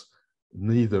gaps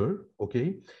neither,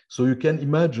 okay? So you can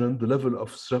imagine the level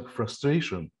of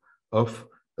frustration of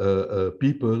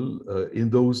people in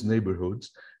those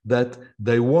neighborhoods, that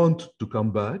they want to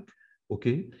come back,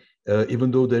 okay? Even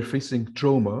though they're facing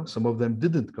trauma, some of them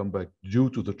didn't come back due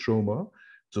to the trauma,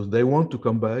 so they want to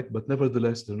come back, but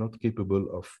nevertheless, they're not capable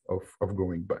of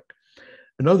going back.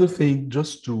 Another thing,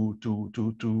 just to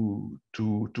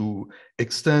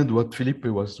extend what Felipe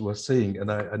was saying,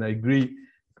 and I agree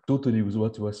totally with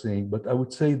what he was saying, but I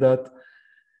would say that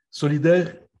Solidaire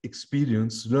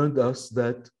experience learned us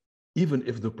that even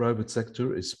if the private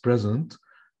sector is present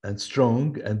and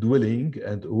strong and willing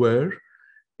and aware,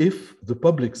 if the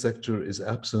public sector is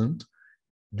absent,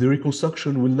 the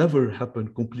reconstruction will never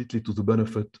happen completely to the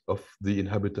benefit of the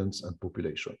inhabitants and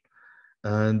population.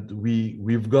 And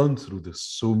we've gone through this.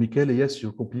 So Michele, yes,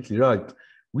 you're completely right.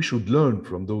 We should learn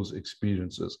from those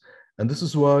experiences. And this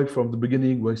is why from the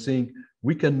beginning, we're saying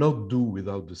we cannot do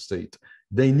without the state.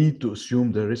 They need to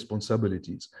assume their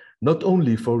responsibilities, not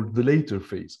only for the later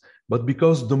phase, but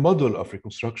because the model of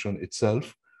reconstruction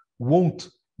itself won't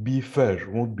be fair,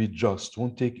 won't be just,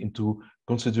 won't take into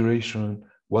consideration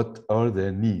what are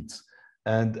their needs.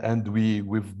 And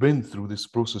we've been through this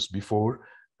process before,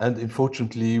 and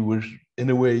unfortunately, we're in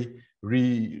a way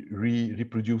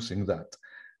reproducing that.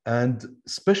 And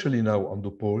especially now on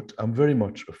the port, I'm very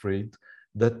much afraid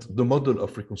that the model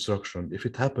of reconstruction, if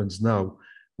it happens now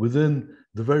within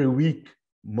the very weak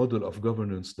model of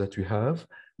governance that we have,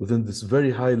 within this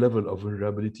very high level of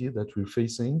vulnerability that we're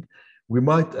facing, we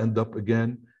might end up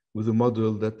again with a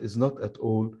model that is not at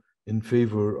all in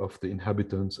favor of the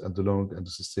inhabitants and the long and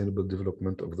the sustainable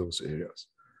development of those areas.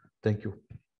 Thank you.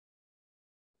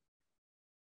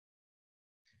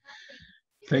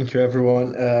 Thank you,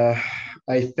 everyone.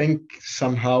 I think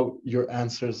somehow your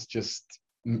answers just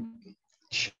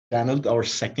channeled our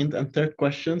second and third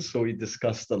questions. So we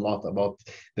discussed a lot about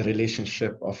the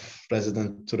relationship of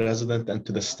resident to resident and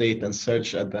to the state, and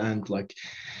Serge at the end, like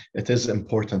it is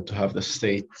important to have the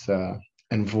state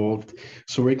involved.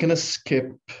 So we're gonna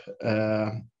skip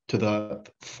to the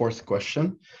fourth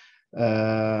question.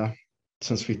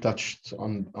 Since we touched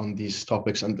on these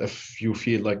topics, and if you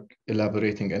feel like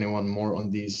elaborating anyone more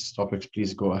on these topics,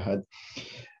 please go ahead.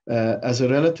 As a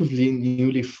relatively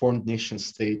newly formed nation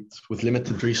state with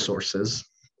limited resources,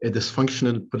 a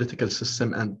dysfunctional political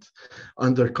system, and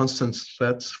under constant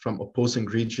threats from opposing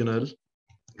regional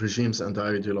regimes and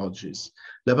ideologies,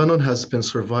 Lebanon has been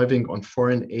surviving on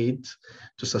foreign aid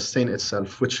to sustain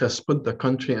itself, which has put the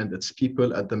country and its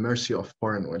people at the mercy of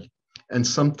foreign oil, and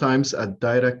sometimes at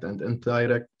direct and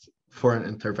indirect foreign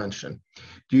intervention.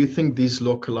 Do you think these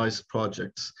localized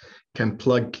projects can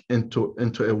plug into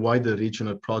a wider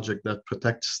regional project that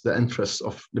protects the interests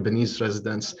of Lebanese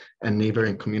residents and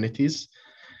neighboring communities?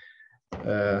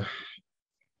 So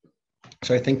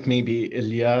I think maybe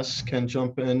Elias can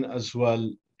jump in as well.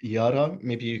 Yara,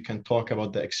 maybe you can talk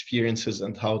about the experiences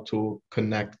and how to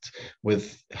connect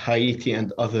with Haiti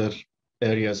and other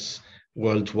areas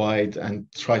worldwide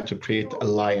and try to create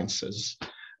alliances,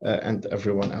 and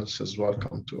everyone else is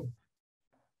welcome to.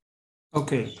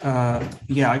 Okay,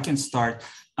 yeah, I can start.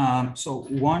 So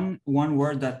one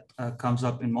word that comes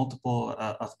up in multiple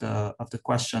of the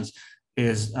questions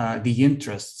is the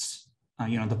interests.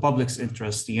 The public's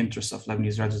interests, the interests of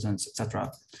Lebanese residents,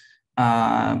 etc.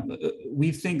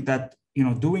 We think that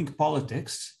doing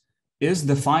politics is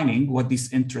defining what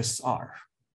these interests are.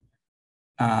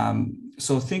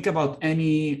 So think about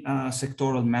any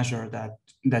sectoral measure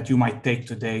that you might take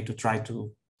today to try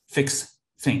to fix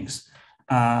things.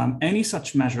 Any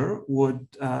such measure would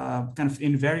kind of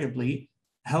invariably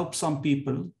help some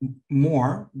people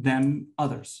more than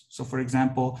others. So for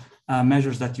example,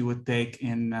 measures that you would take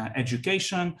in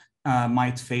education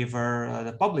might favor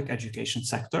the public education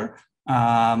sector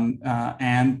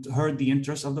and hurt the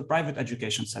interests of the private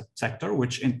education sector,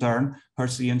 which in turn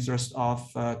hurts the interest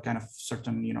of kind of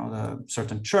certain,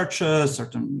 certain churches,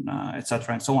 certain,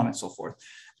 etc., and so on and so forth.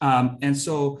 And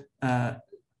so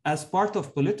as part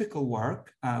of political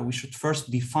work, we should first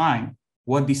define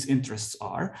what these interests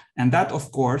are. And that,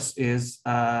 of course, is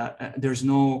there's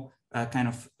no kind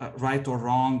of right or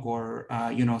wrong or,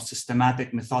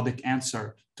 systematic, methodic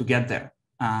answer to get there.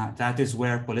 That is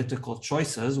where political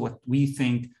choices, what we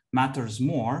think matters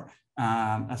more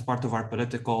as part of our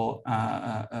political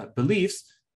beliefs,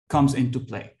 comes into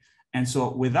play. And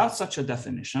so without such a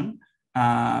definition,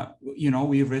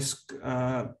 we risk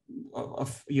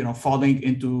of falling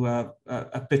into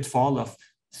a pitfall of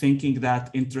thinking that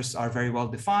interests are very well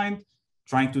defined,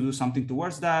 trying to do something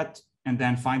towards that, and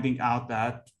then finding out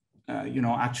that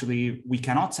actually we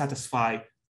cannot satisfy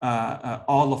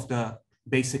all of the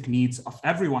basic needs of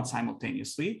everyone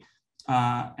simultaneously,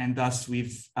 and thus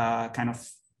we've kind of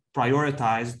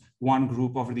prioritized one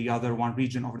group over the other, one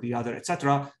region over the other,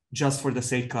 etc., just for the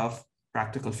sake of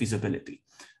practical feasibility.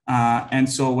 And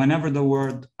so whenever the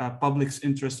word public's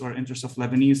interest or interest of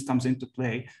Lebanese comes into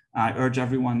play, I urge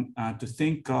everyone to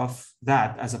think of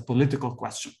that as a political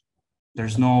question.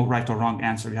 There's no right or wrong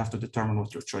answer. You have to determine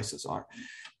what your choices are.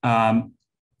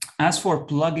 As for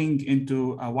plugging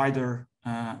into a wider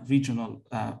regional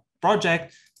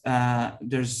project,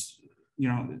 there's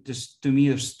to me,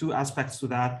 there's two aspects to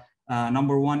that.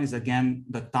 Number one is, again,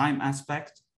 the time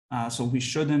aspect. So we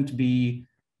shouldn't be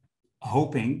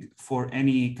hoping for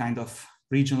any kind of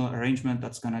regional arrangement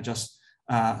that's going to just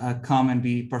come and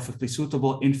be perfectly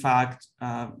suitable. In fact,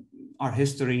 our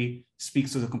history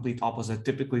speaks to the complete opposite.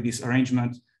 Typically, these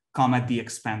arrangements come at the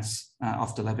expense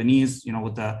of the Lebanese,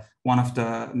 with one of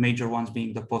the major ones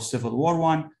being the post-Civil War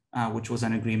one, which was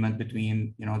an agreement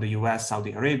between the US,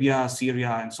 Saudi Arabia,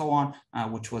 Syria, and so on,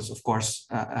 which was, of course,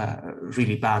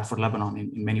 really bad for Lebanon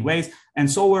in many ways. And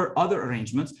so were other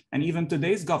arrangements. And even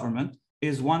today's government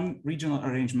is one regional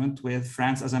arrangement with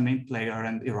France as a main player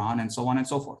and Iran and so on and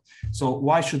so forth. So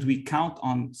why should we count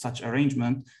on such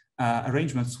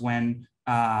arrangements when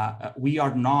we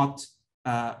are not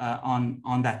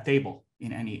on that table?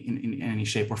 in any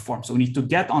shape or form. So we need to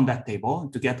get on that table.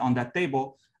 To get on that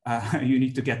table, you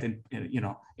need to get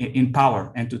in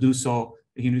power, and to do so,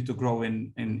 you need to grow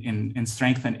in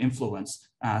strength and influence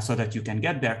so that you can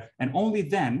get there. And only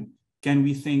then can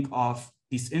we think of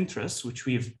these interests, which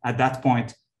we've at that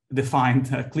point defined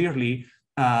clearly,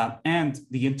 and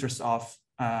the interests of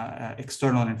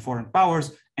external and foreign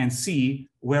powers, and see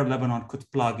where Lebanon could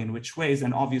plug in which ways.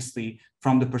 And obviously,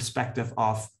 from the perspective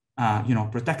of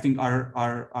protecting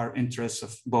our interests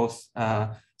of both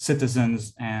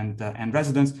citizens and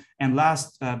residents. And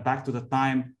last, back to the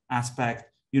time aspect,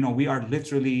 we are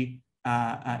literally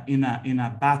in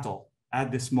a battle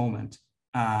at this moment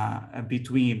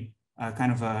between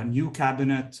kind of a new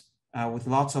cabinet with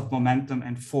lots of momentum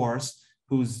and force,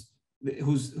 whose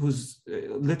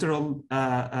literal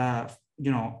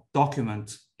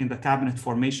document in the cabinet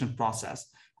formation process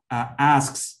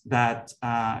asks that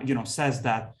says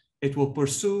that it will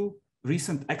pursue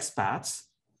recent expats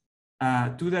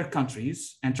to their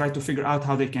countries and try to figure out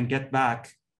how they can get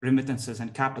back remittances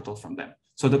and capital from them.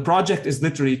 So the project is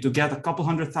literally to get a couple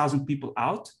 100,000 people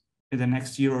out in the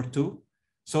next year or two,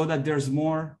 so that there's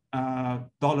more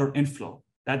dollar inflow.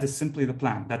 That is simply the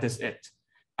plan. That is it.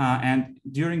 And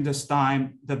during this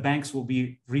time, the banks will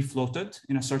be refloated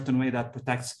in a certain way that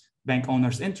protects bank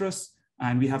owners' interests.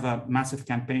 And we have a massive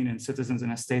campaign in Citizens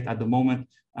in a State at the moment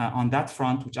on that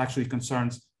front, which actually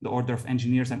concerns the Order of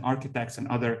Engineers and Architects and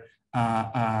other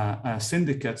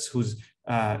syndicates whose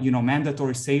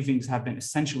mandatory savings have been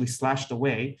essentially slashed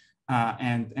away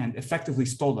and effectively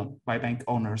stolen by bank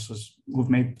owners who've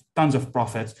made tons of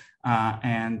profits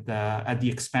and at the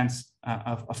expense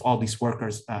of all these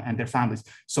workers and their families.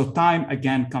 So time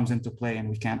again comes into play, and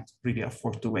we can't really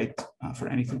afford to wait for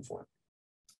anything for it.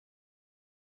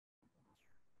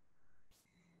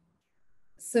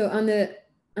 So on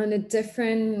a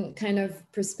different kind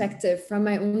of perspective, from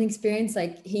my own experience,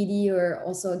 like Haiti or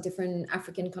also different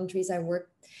African countries I worked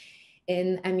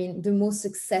in, I mean, the most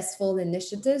successful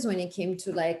initiatives when it came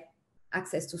to like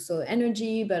access to solar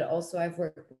energy, but also I've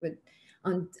worked with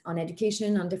on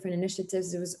education, on different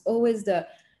initiatives, there was always the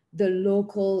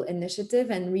local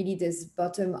initiative and really those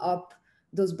bottom up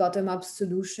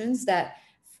solutions that,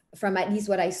 from at least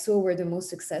what I saw, were the most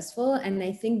successful. And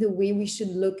I think the way we should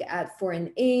look at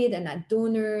foreign aid and at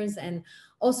donors, and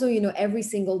also, every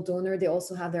single donor, they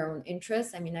also have their own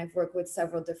interests. I mean, I've worked with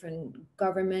several different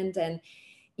governments, and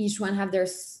each one have their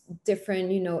different,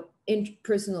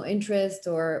 personal interest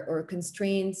or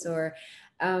constraints,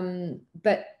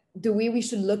 but the way we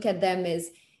should look at them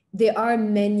is there are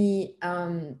many,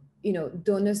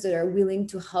 donors that are willing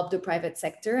to help the private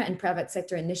sector and private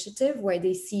sector initiative, where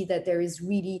they see that there is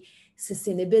really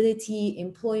sustainability,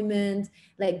 employment,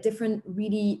 like different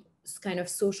really kind of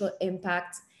social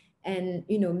impact and,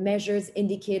 measures,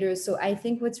 indicators. So I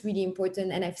think what's really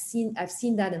important, and I've seen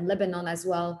that in Lebanon as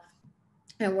well.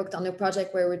 I worked on a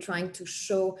project where we're trying to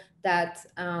show that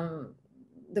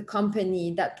the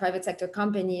company, that private sector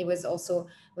company was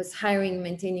hiring,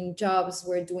 maintaining jobs,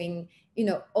 we're doing,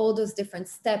 all those different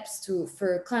steps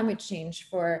for climate change,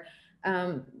 for,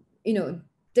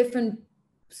 different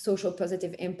social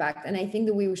positive impact. And I think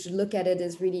the way we should look at it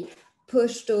is really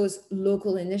push those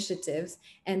local initiatives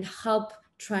and help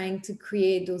trying to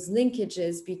create those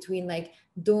linkages between like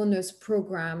donors,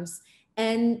 programs,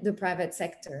 and the private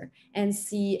sector, and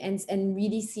see and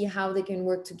really see how they can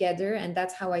work together. And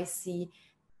that's how I see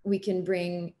we can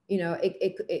bring,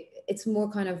 it's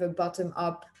more kind of a bottom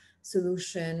up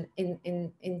solution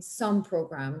in some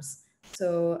programs.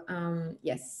 So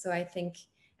yes, so I think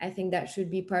that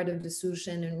should be part of the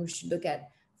solution, and we should look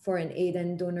at foreign aid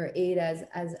and donor aid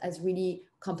as really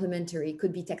complementary. It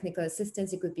could be technical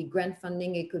assistance, it could be grant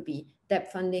funding, it could be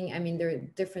debt funding. I mean, there are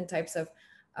different types of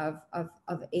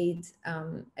aid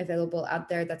available out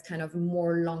there that's kind of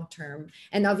more long-term.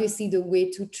 And obviously the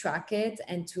way to track it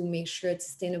and to make sure it's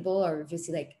sustainable are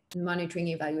obviously like monitoring,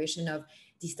 evaluation of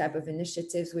these type of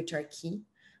initiatives, which are key.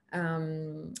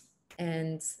 But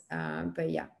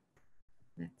yeah,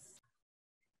 that's...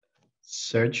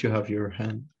 Serge, you have your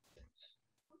hand.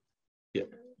 Yeah.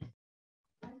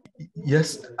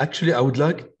 Yes, actually, I would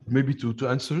like maybe to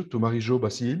answer to Marie-Jo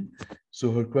Basile.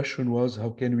 So her question was, how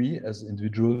can we as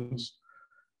individuals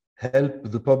help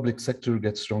the public sector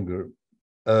get stronger?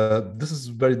 This is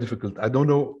very difficult. I don't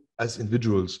know, as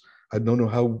individuals, I don't know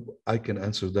how I can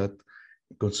answer that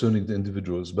concerning the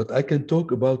individuals, but I can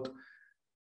talk about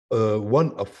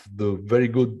one of the very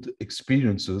good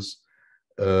experiences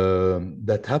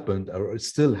that happened or is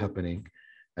still happening,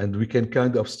 and we can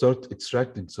kind of start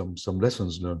extracting some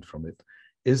lessons learned from it,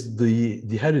 is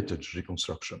the heritage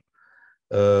reconstruction.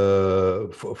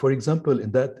 For example,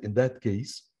 in that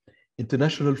case,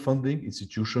 international funding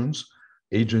institutions,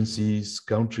 agencies,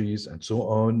 countries, and so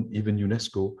on, even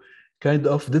UNESCO, kind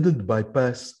of didn't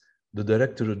bypass the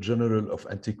Directorate General of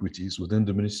Antiquities within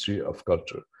the Ministry of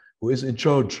Culture, who is in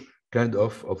charge kind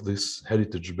of these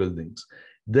heritage buildings.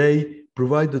 They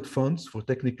provided funds for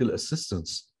technical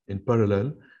assistance in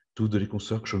parallel to the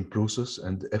reconstruction process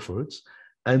and efforts,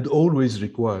 and always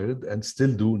required, and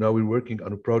still do. Now we're working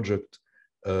on a project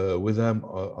with them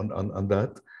on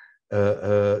that.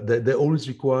 They always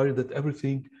require that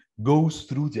everything goes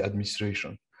through the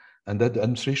administration, and that the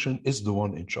administration is the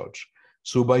one in charge.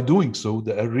 So by doing so,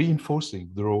 they are reinforcing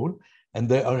the role, and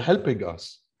they are helping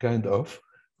us kind of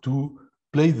to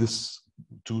play this,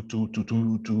 to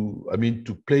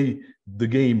play the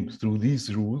game through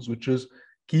these rules, which is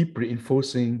keep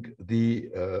reinforcing the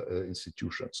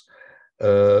institutions.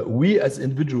 We as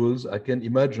individuals, I can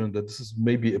imagine that this is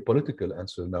maybe a political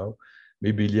answer now.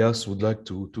 Maybe Elias would like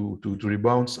to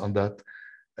rebound on that.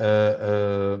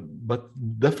 But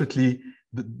definitely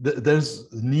there's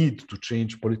need to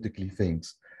change politically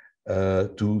things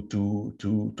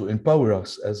to empower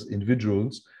us as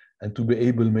individuals and to be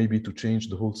able maybe to change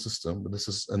the whole system. But this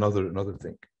is another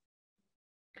thing.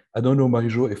 I don't know,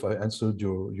 Marijo, if I answered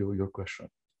your question.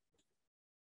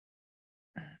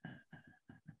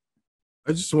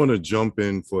 I just want to jump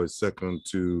in for a second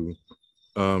to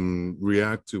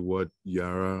react to what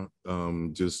Yara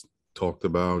just talked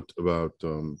about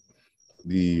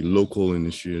the local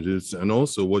initiatives, and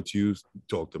also what you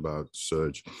talked about,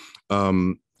 Serge.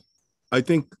 I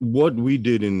think what we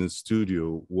did in the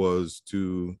studio was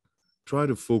to try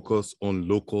to focus on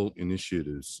local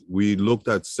initiatives. We looked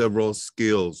at several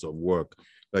scales of work.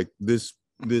 Like this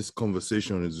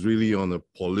conversation is really on a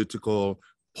political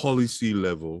policy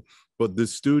level, but the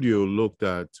studio looked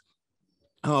at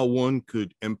how one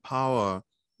could empower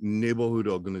neighborhood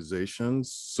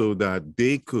organizations so that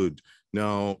they could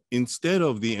now, instead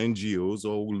of the NGOs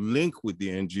or link with the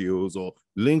NGOs or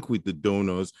link with the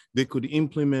donors, they could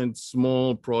implement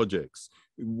small projects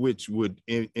which would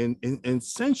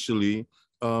essentially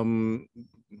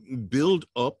build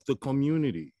up the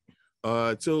community.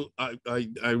 So I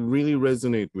really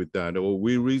resonate with that, or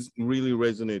we really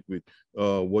resonate with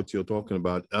what you're talking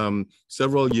about.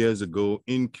 Several years ago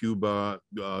in Cuba,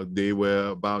 they were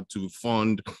about to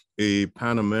fund a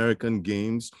Pan-American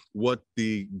Games. What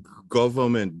the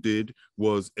government did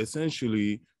was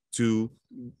essentially to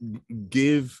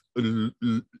give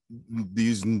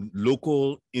these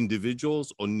local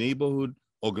individuals or neighborhood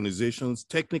organizations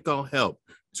technical help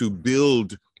to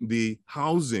build the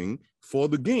housing for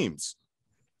the games.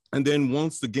 And then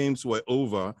once the games were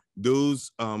over,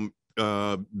 those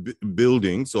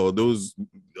buildings or those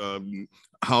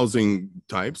housing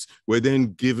types were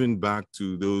then given back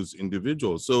to those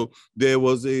individuals. So there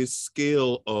was a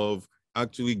scale of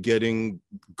actually getting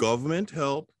government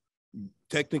help,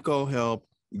 technical help,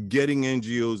 getting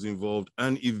NGOs involved,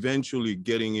 and eventually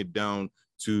getting it down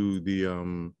to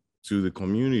the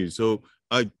community. So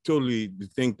I totally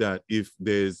think that if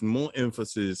there's more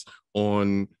emphasis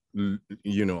on,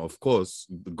 of course,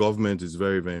 the government is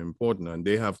very, very important, and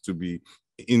they have to be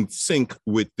in sync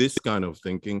with this kind of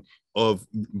thinking of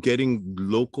getting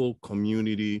local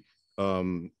community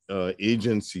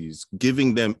agencies,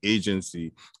 giving them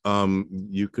agency,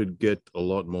 you could get a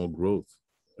lot more growth.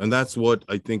 And that's what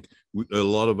I think a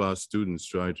lot of our students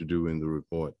try to do in the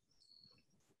report.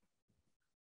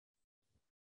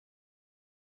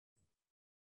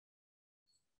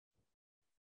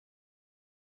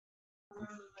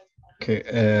 Okay,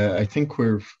 I think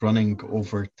we're running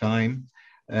over time.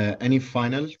 Any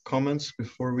final comments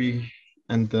before we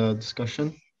end the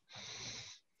discussion?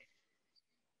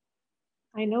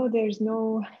 I know there's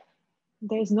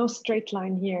no straight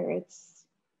line here.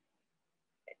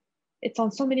 It's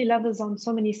on so many levels, on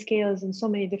so many scales, in so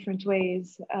many different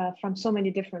ways, from so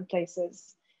many different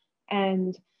places.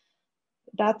 And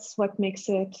that's what makes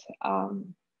it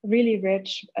really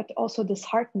rich, but also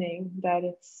disheartening that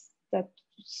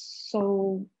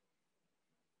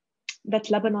that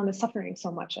Lebanon is suffering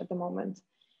so much at the moment.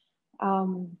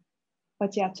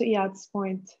 But yeah, to Iyad's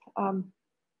point,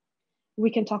 we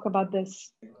can talk about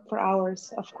this for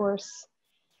hours, of course.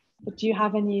 But do you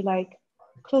have any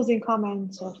closing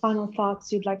comments or final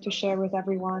thoughts you'd like to share with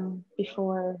everyone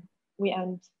before we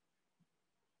end?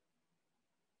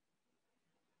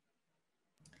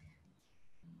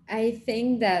 I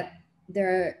think that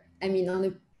on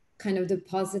a kind of the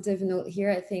positive note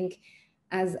here, I think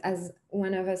as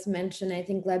one of us mentioned, I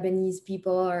think Lebanese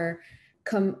people are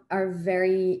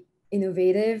very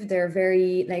innovative. They're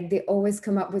very, like, they always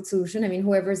come up with solution. I mean,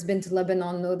 whoever's been to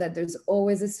Lebanon know that there's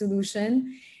always a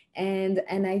solution. And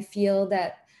I feel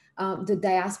that the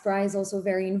diaspora is also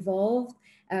very involved.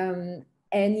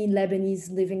 Any Lebanese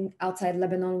living outside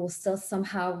Lebanon will still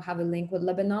somehow have a link with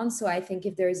Lebanon. So I think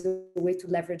if there is a way to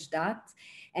leverage that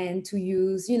and to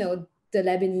use, you know, the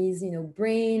Lebanese, you know,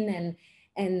 brain and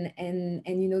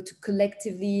you know, to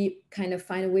collectively kind of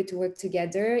find a way to work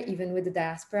together, even with the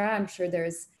diaspora, I'm sure there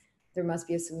must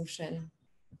be a solution.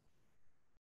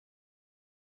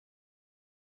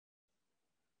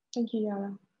 Thank you,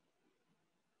 Yara.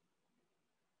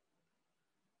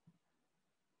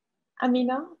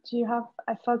 Amina, do you have,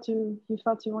 I felt you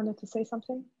wanted to say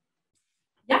something?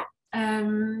 Yeah,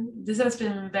 this has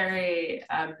been very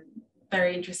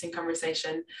interesting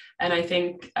conversation. And I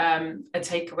think a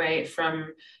takeaway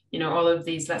from, you know, all of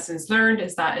these lessons learned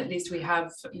is that at least we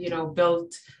have, you know,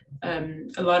 built a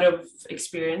lot of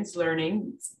experience,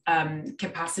 learning,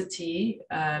 capacity,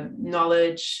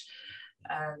 knowledge,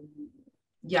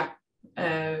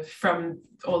 from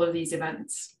all of these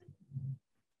events.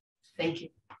 Thank you.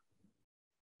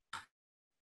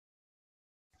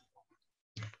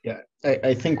 Yeah,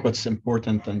 I think what's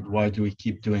important and why do we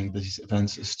keep doing these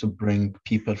events is to bring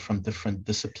people from different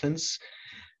disciplines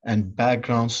and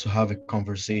backgrounds to have a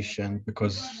conversation,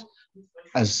 because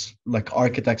as like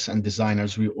architects and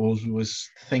designers, we always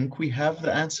think we have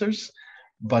the answers,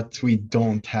 but we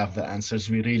don't have the answers.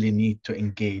 We really need to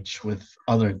engage with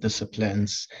other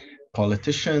disciplines,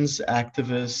 politicians,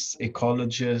 activists,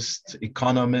 ecologists,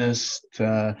 economists,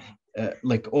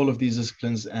 like all of these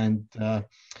disciplines. And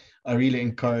I really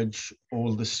encourage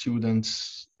all the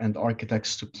students and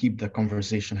architects to keep the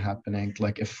conversation happening.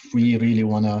 Like if we really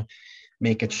want to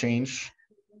make a change,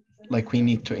 like we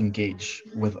need to engage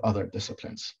with other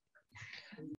disciplines.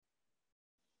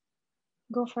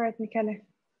 Go for it, Michele.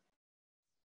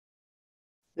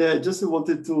 Yeah, I just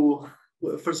wanted to,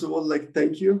 first of all, like,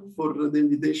 thank you for the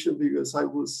invitation, because I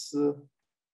was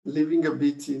living a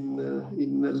bit in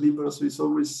Lebanon, so it's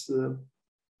always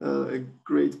a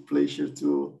great pleasure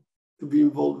to be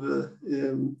involved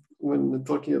when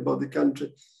talking about the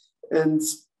country. And,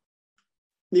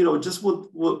 you know, just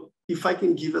what if I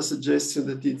can give a suggestion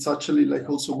that it's actually like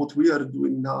also what we are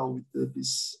doing now with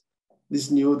this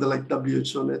new, like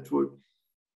WHO network.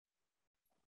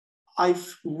 At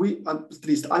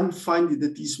least I'm finding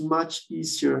that it's much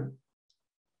easier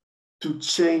to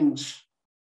change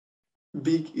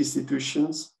big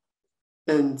institutions.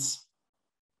 And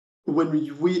when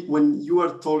you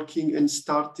are talking and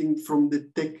starting from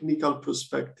the technical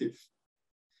perspective,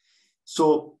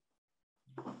 so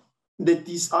that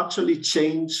is actually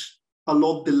change a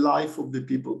lot the life of the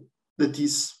people. That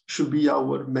should be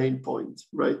our main point,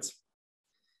 right?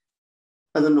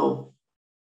 I don't know.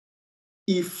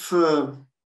 If I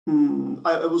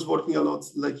was working a lot,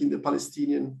 like in the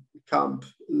Palestinian camp,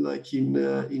 like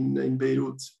in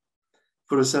Beirut,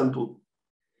 for example,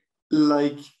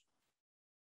 like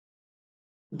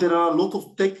there are a lot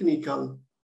of technical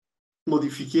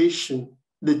modification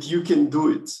that you can do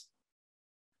it.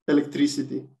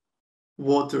 Electricity,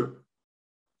 water,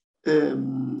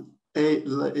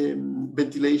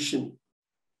 ventilation.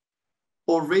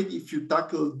 Already, if you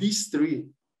tackle these three,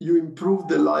 you improve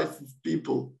the life of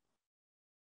people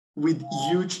with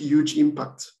huge, huge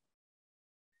impact.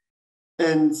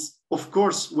 And of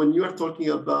course, when you are talking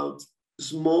about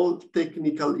small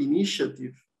technical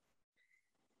initiative,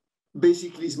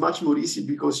 basically it's much more easy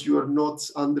because you are not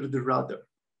under the radar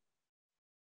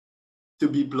to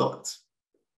be blocked.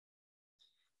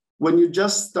 When you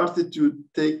just started to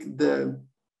take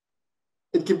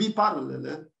it can be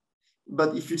parallel,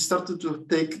 but if you started to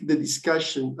take the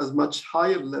discussion as much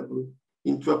higher level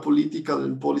into a political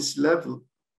and policy level,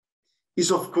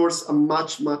 is of course a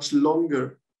much, much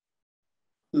longer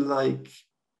like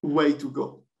way to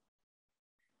go.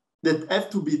 That have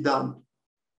to be done,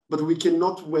 but we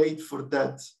cannot wait for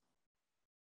that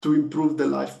to improve the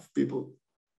life of people.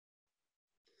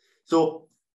 So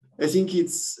I think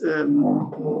it's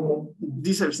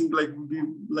this I think like would be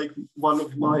like one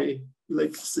of my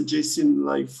like suggestion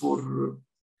like for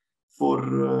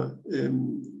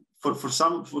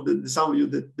some of you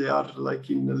that they are like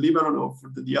in Lebanon or for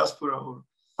the diaspora or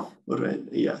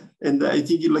yeah. And I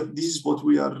think like this is what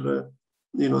we are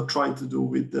you know trying to do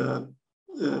with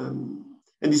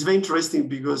and it's very interesting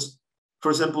because,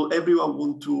 for example, everyone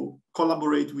wants to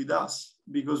collaborate with us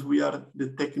because we are the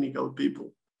technical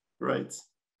people, right?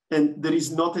 And there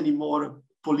is not anymore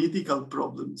political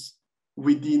problems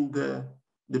within the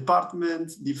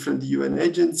department, different UN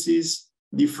agencies,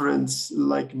 different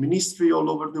like ministry all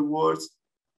over the world,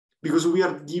 because we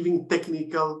are giving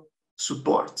technical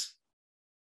support.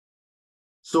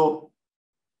 So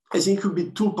I think it could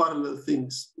be two parallel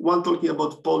things. One talking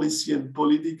about policy and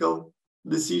political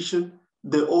decision.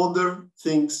 The other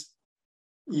things,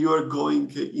 you are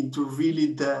going into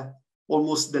really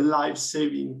almost the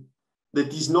life-saving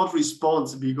that is not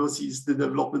response because it's the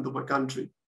development of a country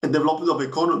and development of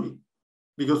economy.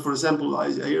 Because, for example,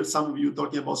 I hear some of you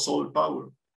talking about solar power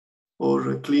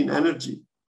or clean energy.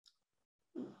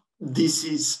 This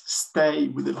is stay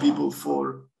with the people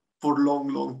for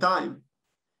long time.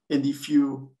 And if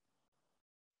you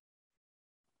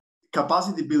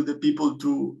capacity build the people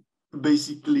to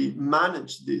basically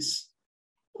manage this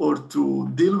or to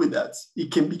deal with that,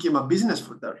 it can become a business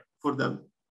for them.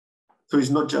 So it's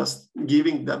not just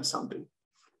giving them something.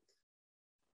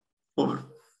 Over.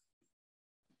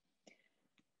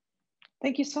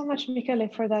 Thank you so much, Michele,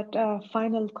 for that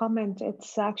final comment.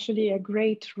 It's actually a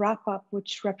great wrap up,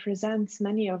 which represents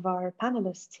many of our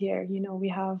panelists here. You know, we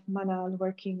have Manale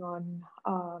working on,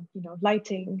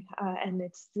 lighting, and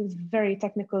it's this very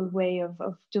technical way of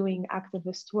doing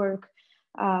activist work.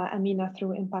 Amina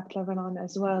through Impact Lebanon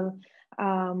as well.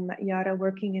 Yara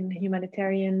working in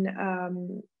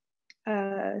humanitarian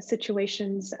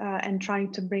situations and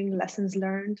trying to bring lessons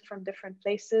learned from different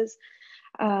places.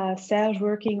 Serge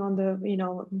working on the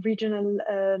regional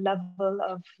level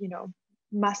of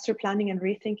master planning and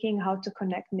rethinking how to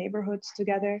connect neighborhoods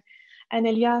together, and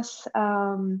Elias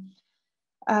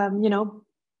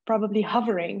probably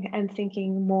hovering and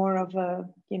thinking more of a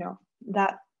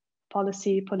that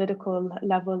political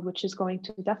level, which is going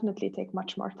to definitely take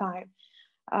much more time.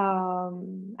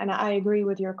 And I agree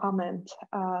with your comment.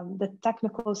 The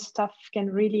technical stuff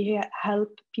can really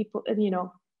help people,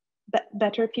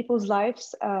 better people's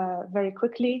lives very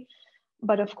quickly.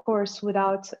 But of course,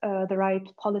 without the right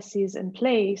policies in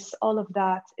place, all of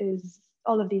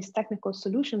these technical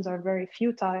solutions are very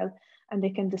futile and they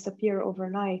can disappear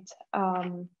overnight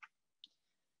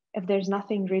if there's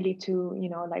nothing really to,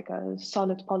 like a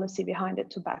solid policy behind it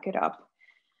to back it up.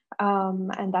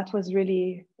 And that was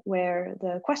really where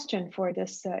the question for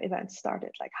this event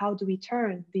started. Like, how do we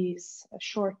turn these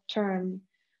short-term,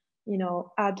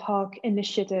 ad hoc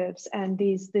initiatives and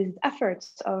these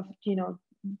efforts of,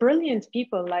 brilliant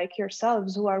people like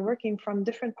yourselves who are working from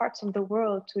different parts of the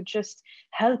world to just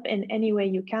help in any way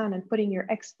you can and putting your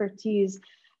expertise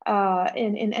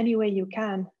in any way you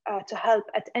can to help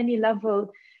at any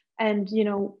level, and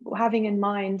having in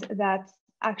mind that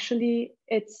actually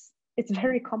it's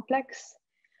very complex.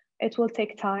 It will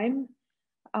take time,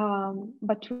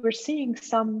 but we're seeing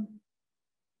some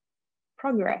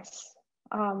progress.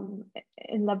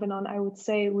 In Lebanon, I would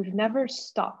say we've never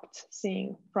stopped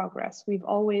seeing progress. We've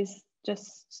always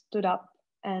just stood up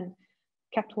and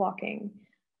kept walking.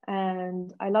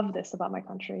 And I love this about my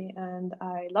country. And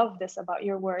I love this about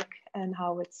your work and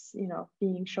how it's,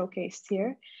 being showcased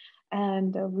here.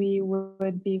 And we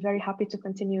would be very happy to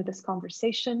continue this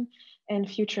conversation in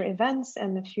future events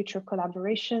and future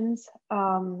collaborations.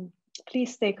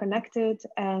 Please stay connected,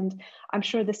 and I'm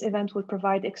sure this event will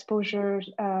provide exposure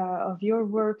of your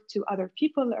work to other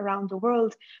people around the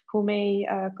world who may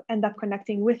end up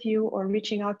connecting with you or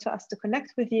reaching out to us to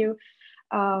connect with you.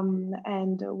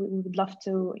 And we would love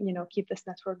to, keep this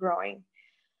network growing.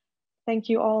 Thank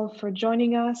you all for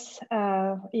joining us,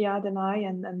 Iyad and I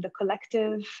and the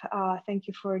collective. Thank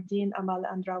you for Dean Amale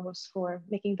Andraos for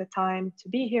making the time to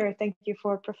be here. Thank you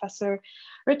for Professor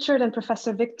Richard and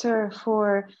Professor Victor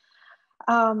for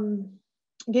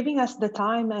giving us the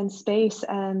time and space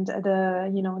and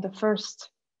the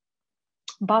first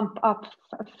bump up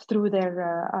through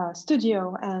their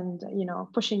studio and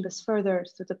pushing this further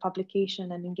to the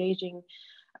publication and engaging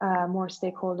more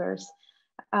stakeholders.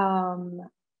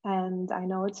 And I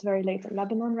know it's very late in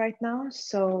Lebanon right now,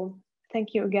 so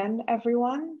thank you again,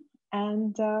 everyone,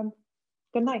 and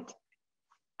good night.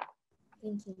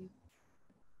 Thank you.